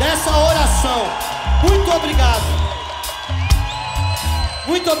 dessa oração. Muito obrigado.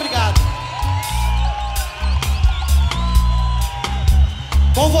 Muito obrigado.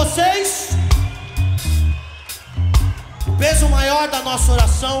 Com vocês, o peso maior da nossa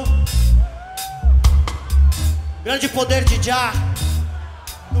oração, grande poder de Jah,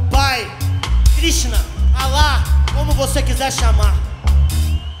 do Pai, Krishna, Allah, como você quiser chamar.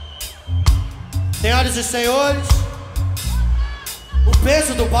 Senhoras e senhores, o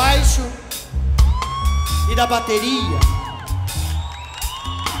peso do baixo e da bateria.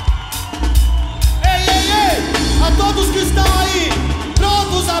 Ei, ei, ei! A todos que estão aí,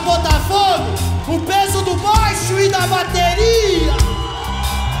 prontos a botar fogo, o peso do baixo e da bateria.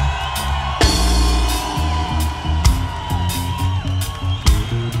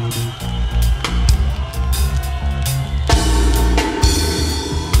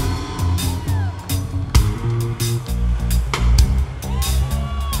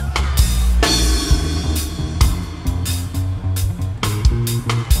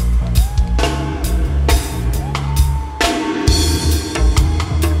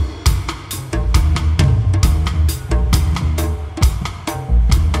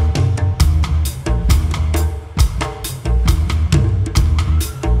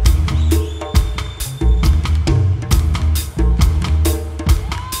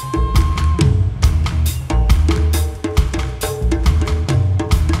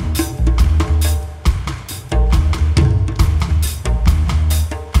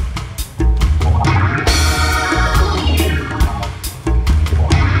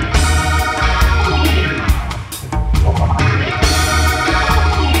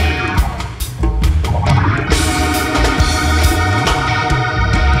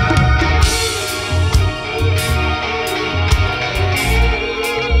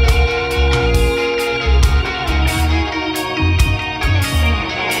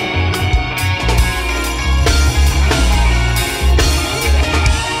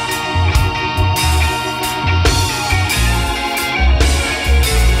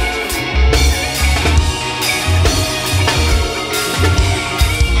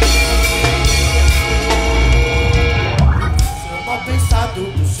 pensado,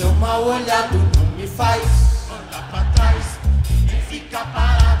 o seu mal olhado não me faz andar pra trás nem ficar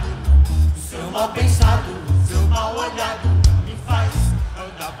parado. O seu mal pensado, o seu mal olhado não me faz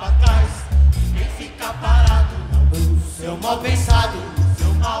andar pra trás nem ficar parado. O seu mal pensado, o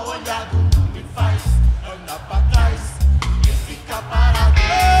seu mal olhado não me faz andar pra trás nem ficar parado.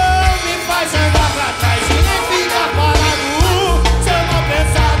 Não me faz andar pra trás e nem ficar parado. O seu mal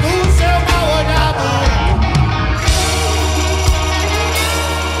pensado, o seu mal olhado.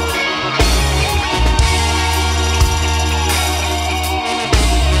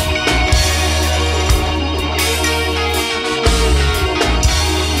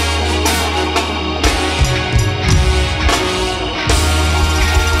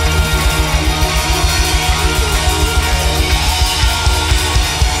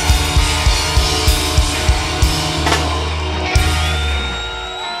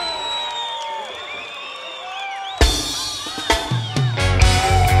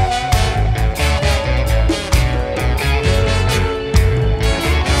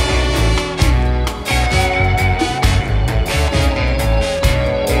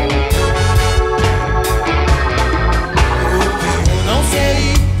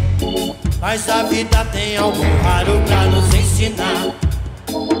 Mas a vida tem algo raro pra nos ensinar.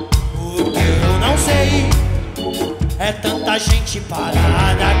 O que eu não sei é tanta gente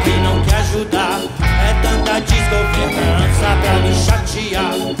parada que não quer ajudar. É tanta desgovernança pra nos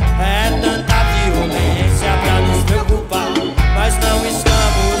chatear. É tanta violência pra nos preocupar. Mas não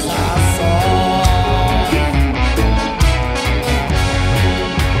estamos a só.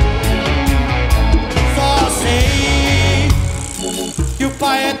 Só sei que o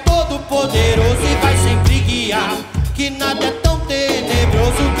Pai é todo poderoso e vai sempre guiar. Que nada é tão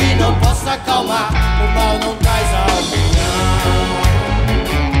tenebroso que não possa acalmar. O mal não traz a união.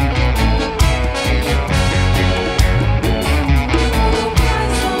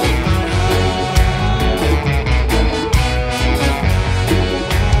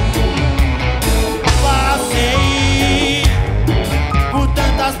 Passei por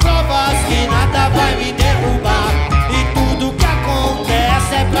tantas provas que nada vai me derrubar. E tudo que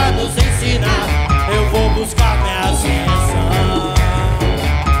acontece é pra nos ensinar. Eu vou buscar minha ascensão.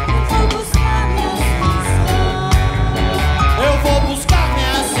 Vou buscar minha ascensão.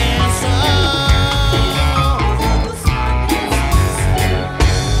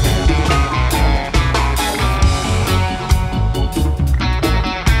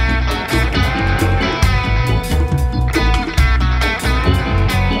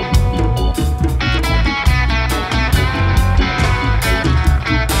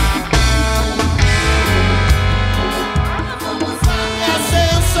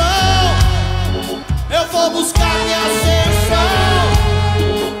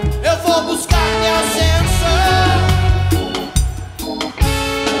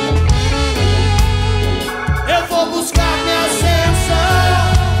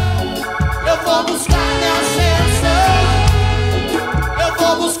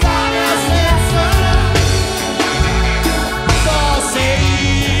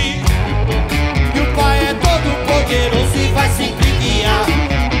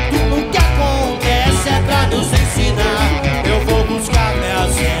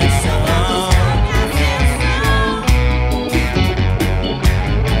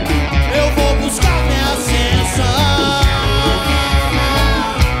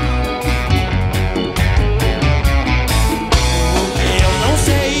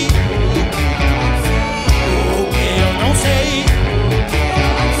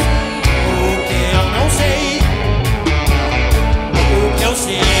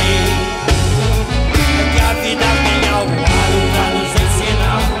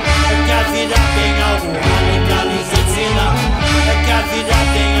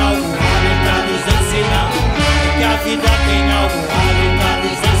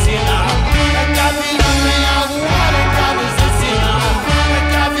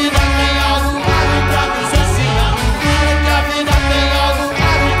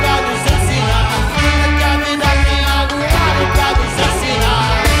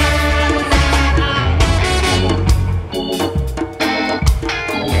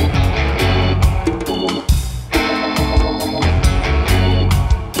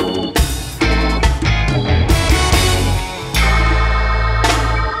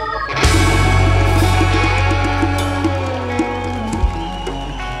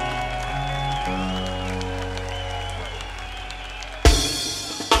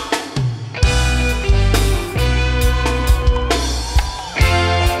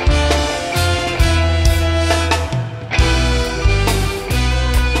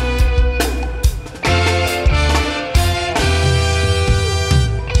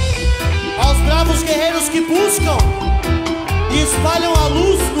 espalham a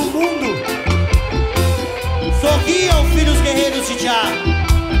luz no mundo. Sorriam, filhos guerreiros de Jah.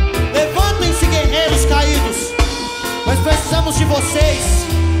 Levantem-se, guerreiros caídos. Nós precisamos de vocês.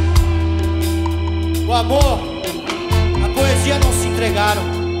 O amor, a poesia não se entregaram.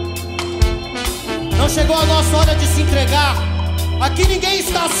 Não chegou a nossa hora de se entregar. Aqui ninguém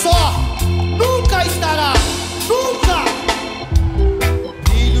está só. Nunca estará. Nunca.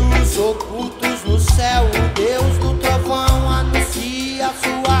 Brilhos ocultos no céu, o Deus do trovão anuncia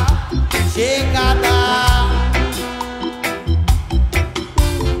sua chegada.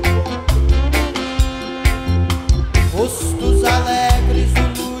 Rostos alegres, o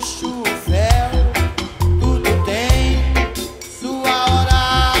luxo, o fel, tudo tem sua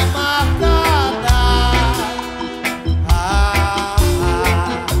hora marcada.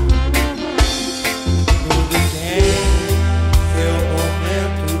 Tudo tem seu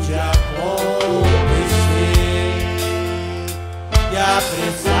momento de acontecer. E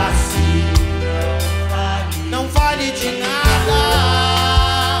apressar-se não vale de nada.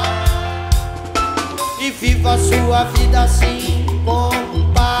 E viva a sua vida assim, como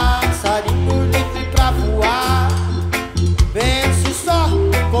um passarinho livre pra voar. Pense só,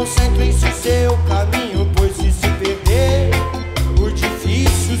 concentre-se em seu caminho, pois se perder, o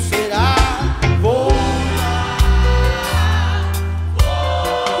difícil será voar.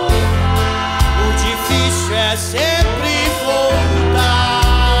 O difícil é sempre voltar.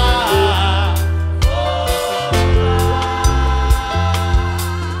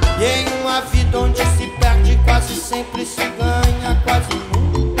 E em uma vida onde se perde, quase sempre se ganha, quase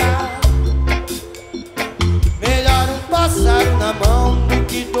nunca. Melhor um pássaro na mão do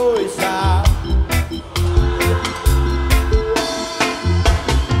que dois a.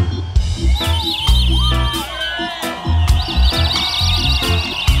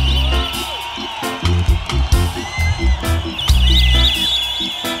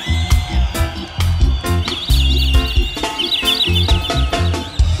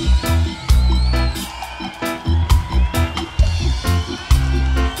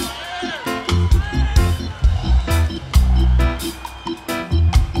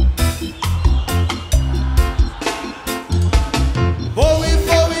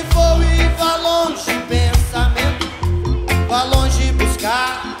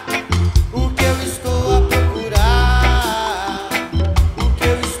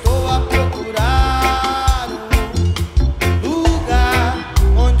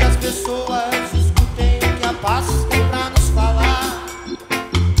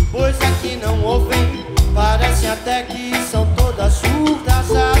 Até que são todas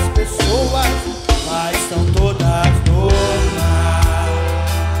surdas as pessoas, mas são todas normais.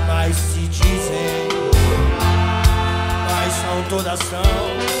 Mas se dizem, mas são todas são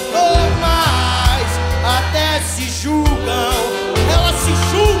normais. Até se julgam, elas se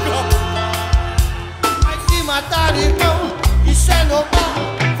julgam. Mas se matar irmão, isso é normal,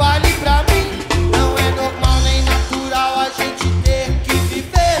 vale pra mim. Não é normal nem natural a gente ter que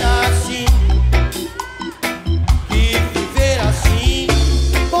viver assim.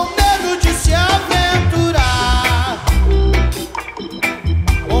 Com medo de se aventurar.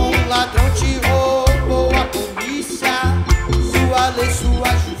 Um ladrão te roubou a polícia. Sua lei, sua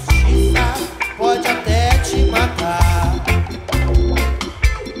justiça pode até te matar.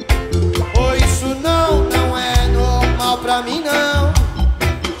 Oh, isso não é normal pra mim não.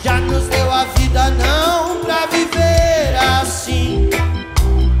 Já nos deu a vida não pra viver assim.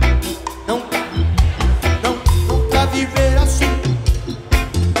 Não pra viver assim.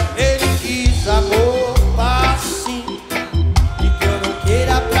 Amor assim, e que eu não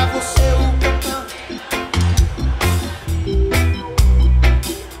queira pra você o que eu não.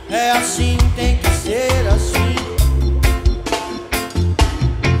 É assim, tem que ser assim.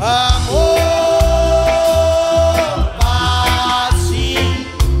 Amor assim,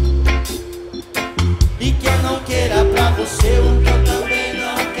 e que eu não queira pra você o que eu também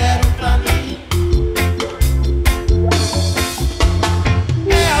não quero pra mim.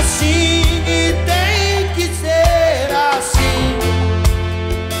 É assim.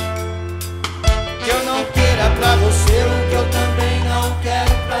 Pra você o que eu também não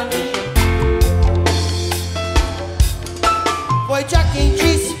quero pra mim. Foi Jah quem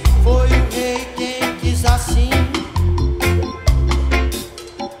disse, foi o rei quem quis assim.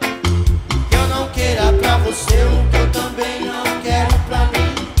 Que eu não queira pra você o que eu também não quero pra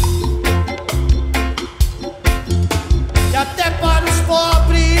mim. E até para os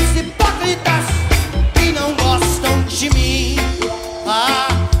pobres hipócritas que não gostam de mim.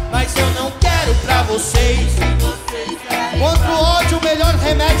 Mas eu não quero pra vocês. Contra o ódio, o melhor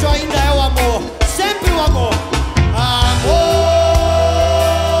remédio ainda é o amor. Sempre o amor. Amor.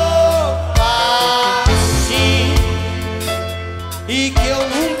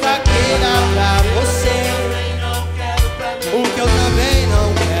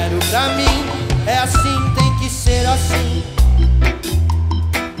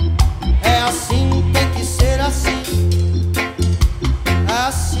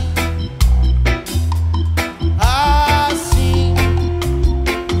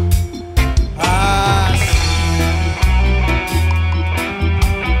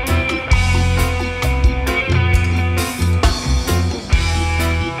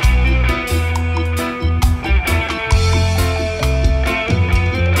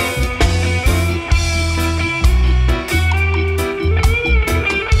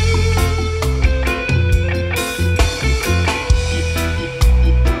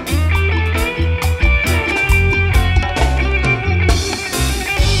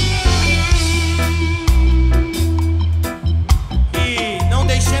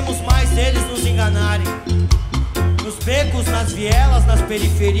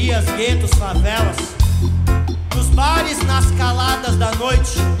 periferias, guetos, favelas, nos bares, nas caladas da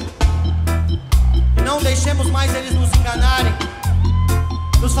noite. E não deixemos mais eles nos enganarem,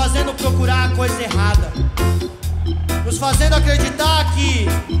 nos fazendo procurar a coisa errada, nos fazendo acreditar que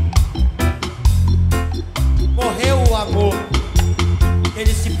morreu o amor,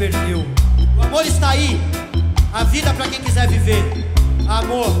 ele se perdeu. O amor está aí, a vida para quem quiser viver,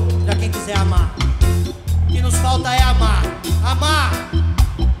 amor para quem quiser amar. O que nos falta é amar, amar,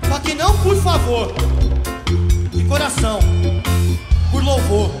 só que não por favor, de coração, por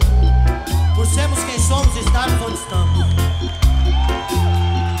louvor, por sermos quem somos e estarmos onde estamos.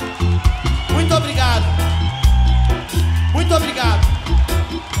 Muito obrigado, muito obrigado,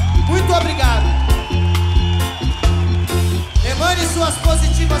 muito obrigado. Emane suas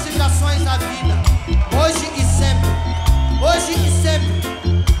positivas vibrações na vida, hoje e sempre, hoje e sempre.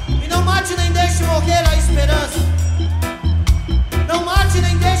 E não mate nem deixe morrer a esperança. Não mate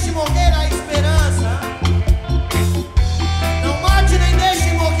nem deixe morrer a esperança. Não mate nem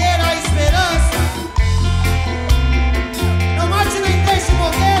deixe morrer a esperança. Não mate nem deixe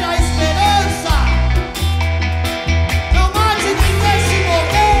morrer a esperança. Não mate nem deixe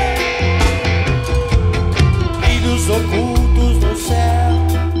morrer. Brilhos ocultos no céu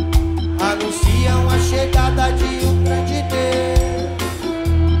anunciam a chegada de um grande Deus.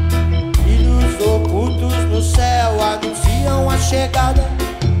 Brilhos ocultos no céu anunciam a chegada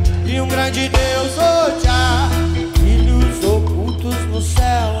de um grande Deus. Oh, Jah. Brilhos ocultos no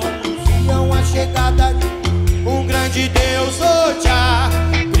céu anunciam a chegada de um grande Deus. Oh, Jah.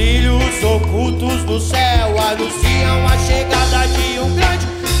 Brilhos ocultos no céu anunciam a chegada de um grande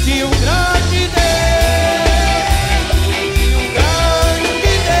Deus. De um grande Deus.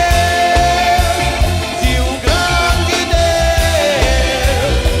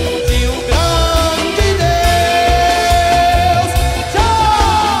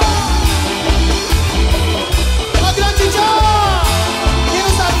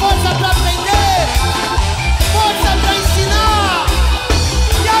 Força pra ensinar.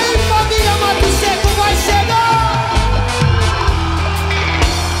 E aí, família Mato Seco vai chegar.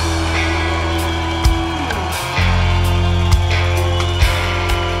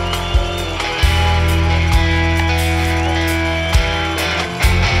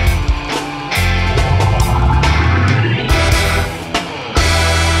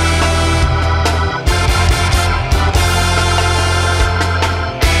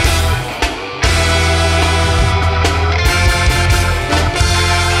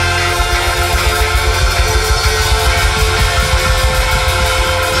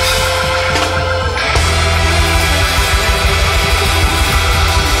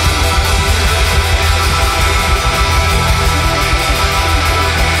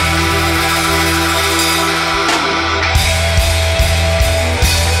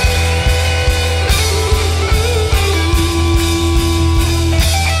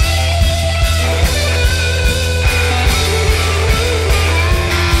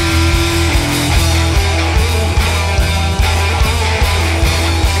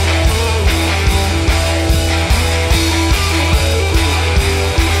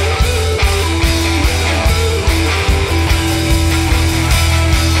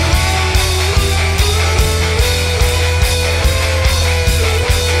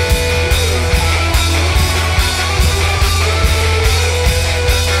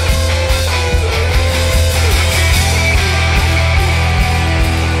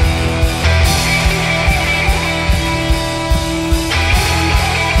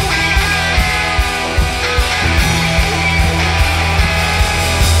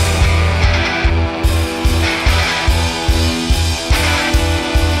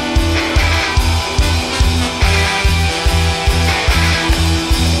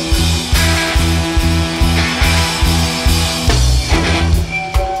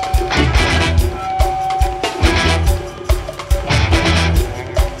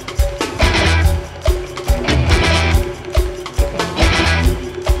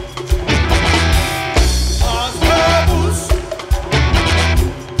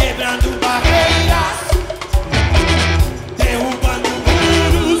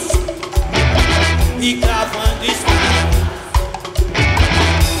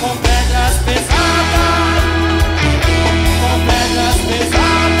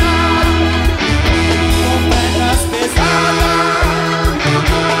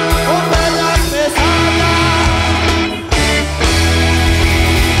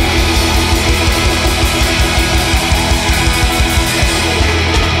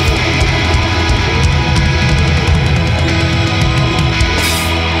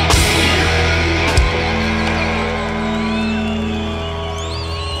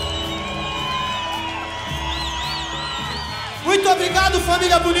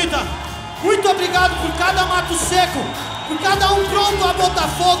 família bonita. Muito obrigado por cada Mato Seco, por cada um pronto a botar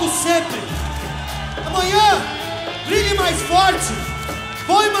fogo sempre. Amanhã, brilhe mais forte,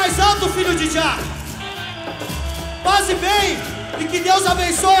 voe mais alto, filho de Jah. Paz e bem, e que Deus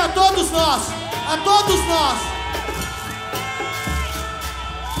abençoe a todos nós, a todos nós.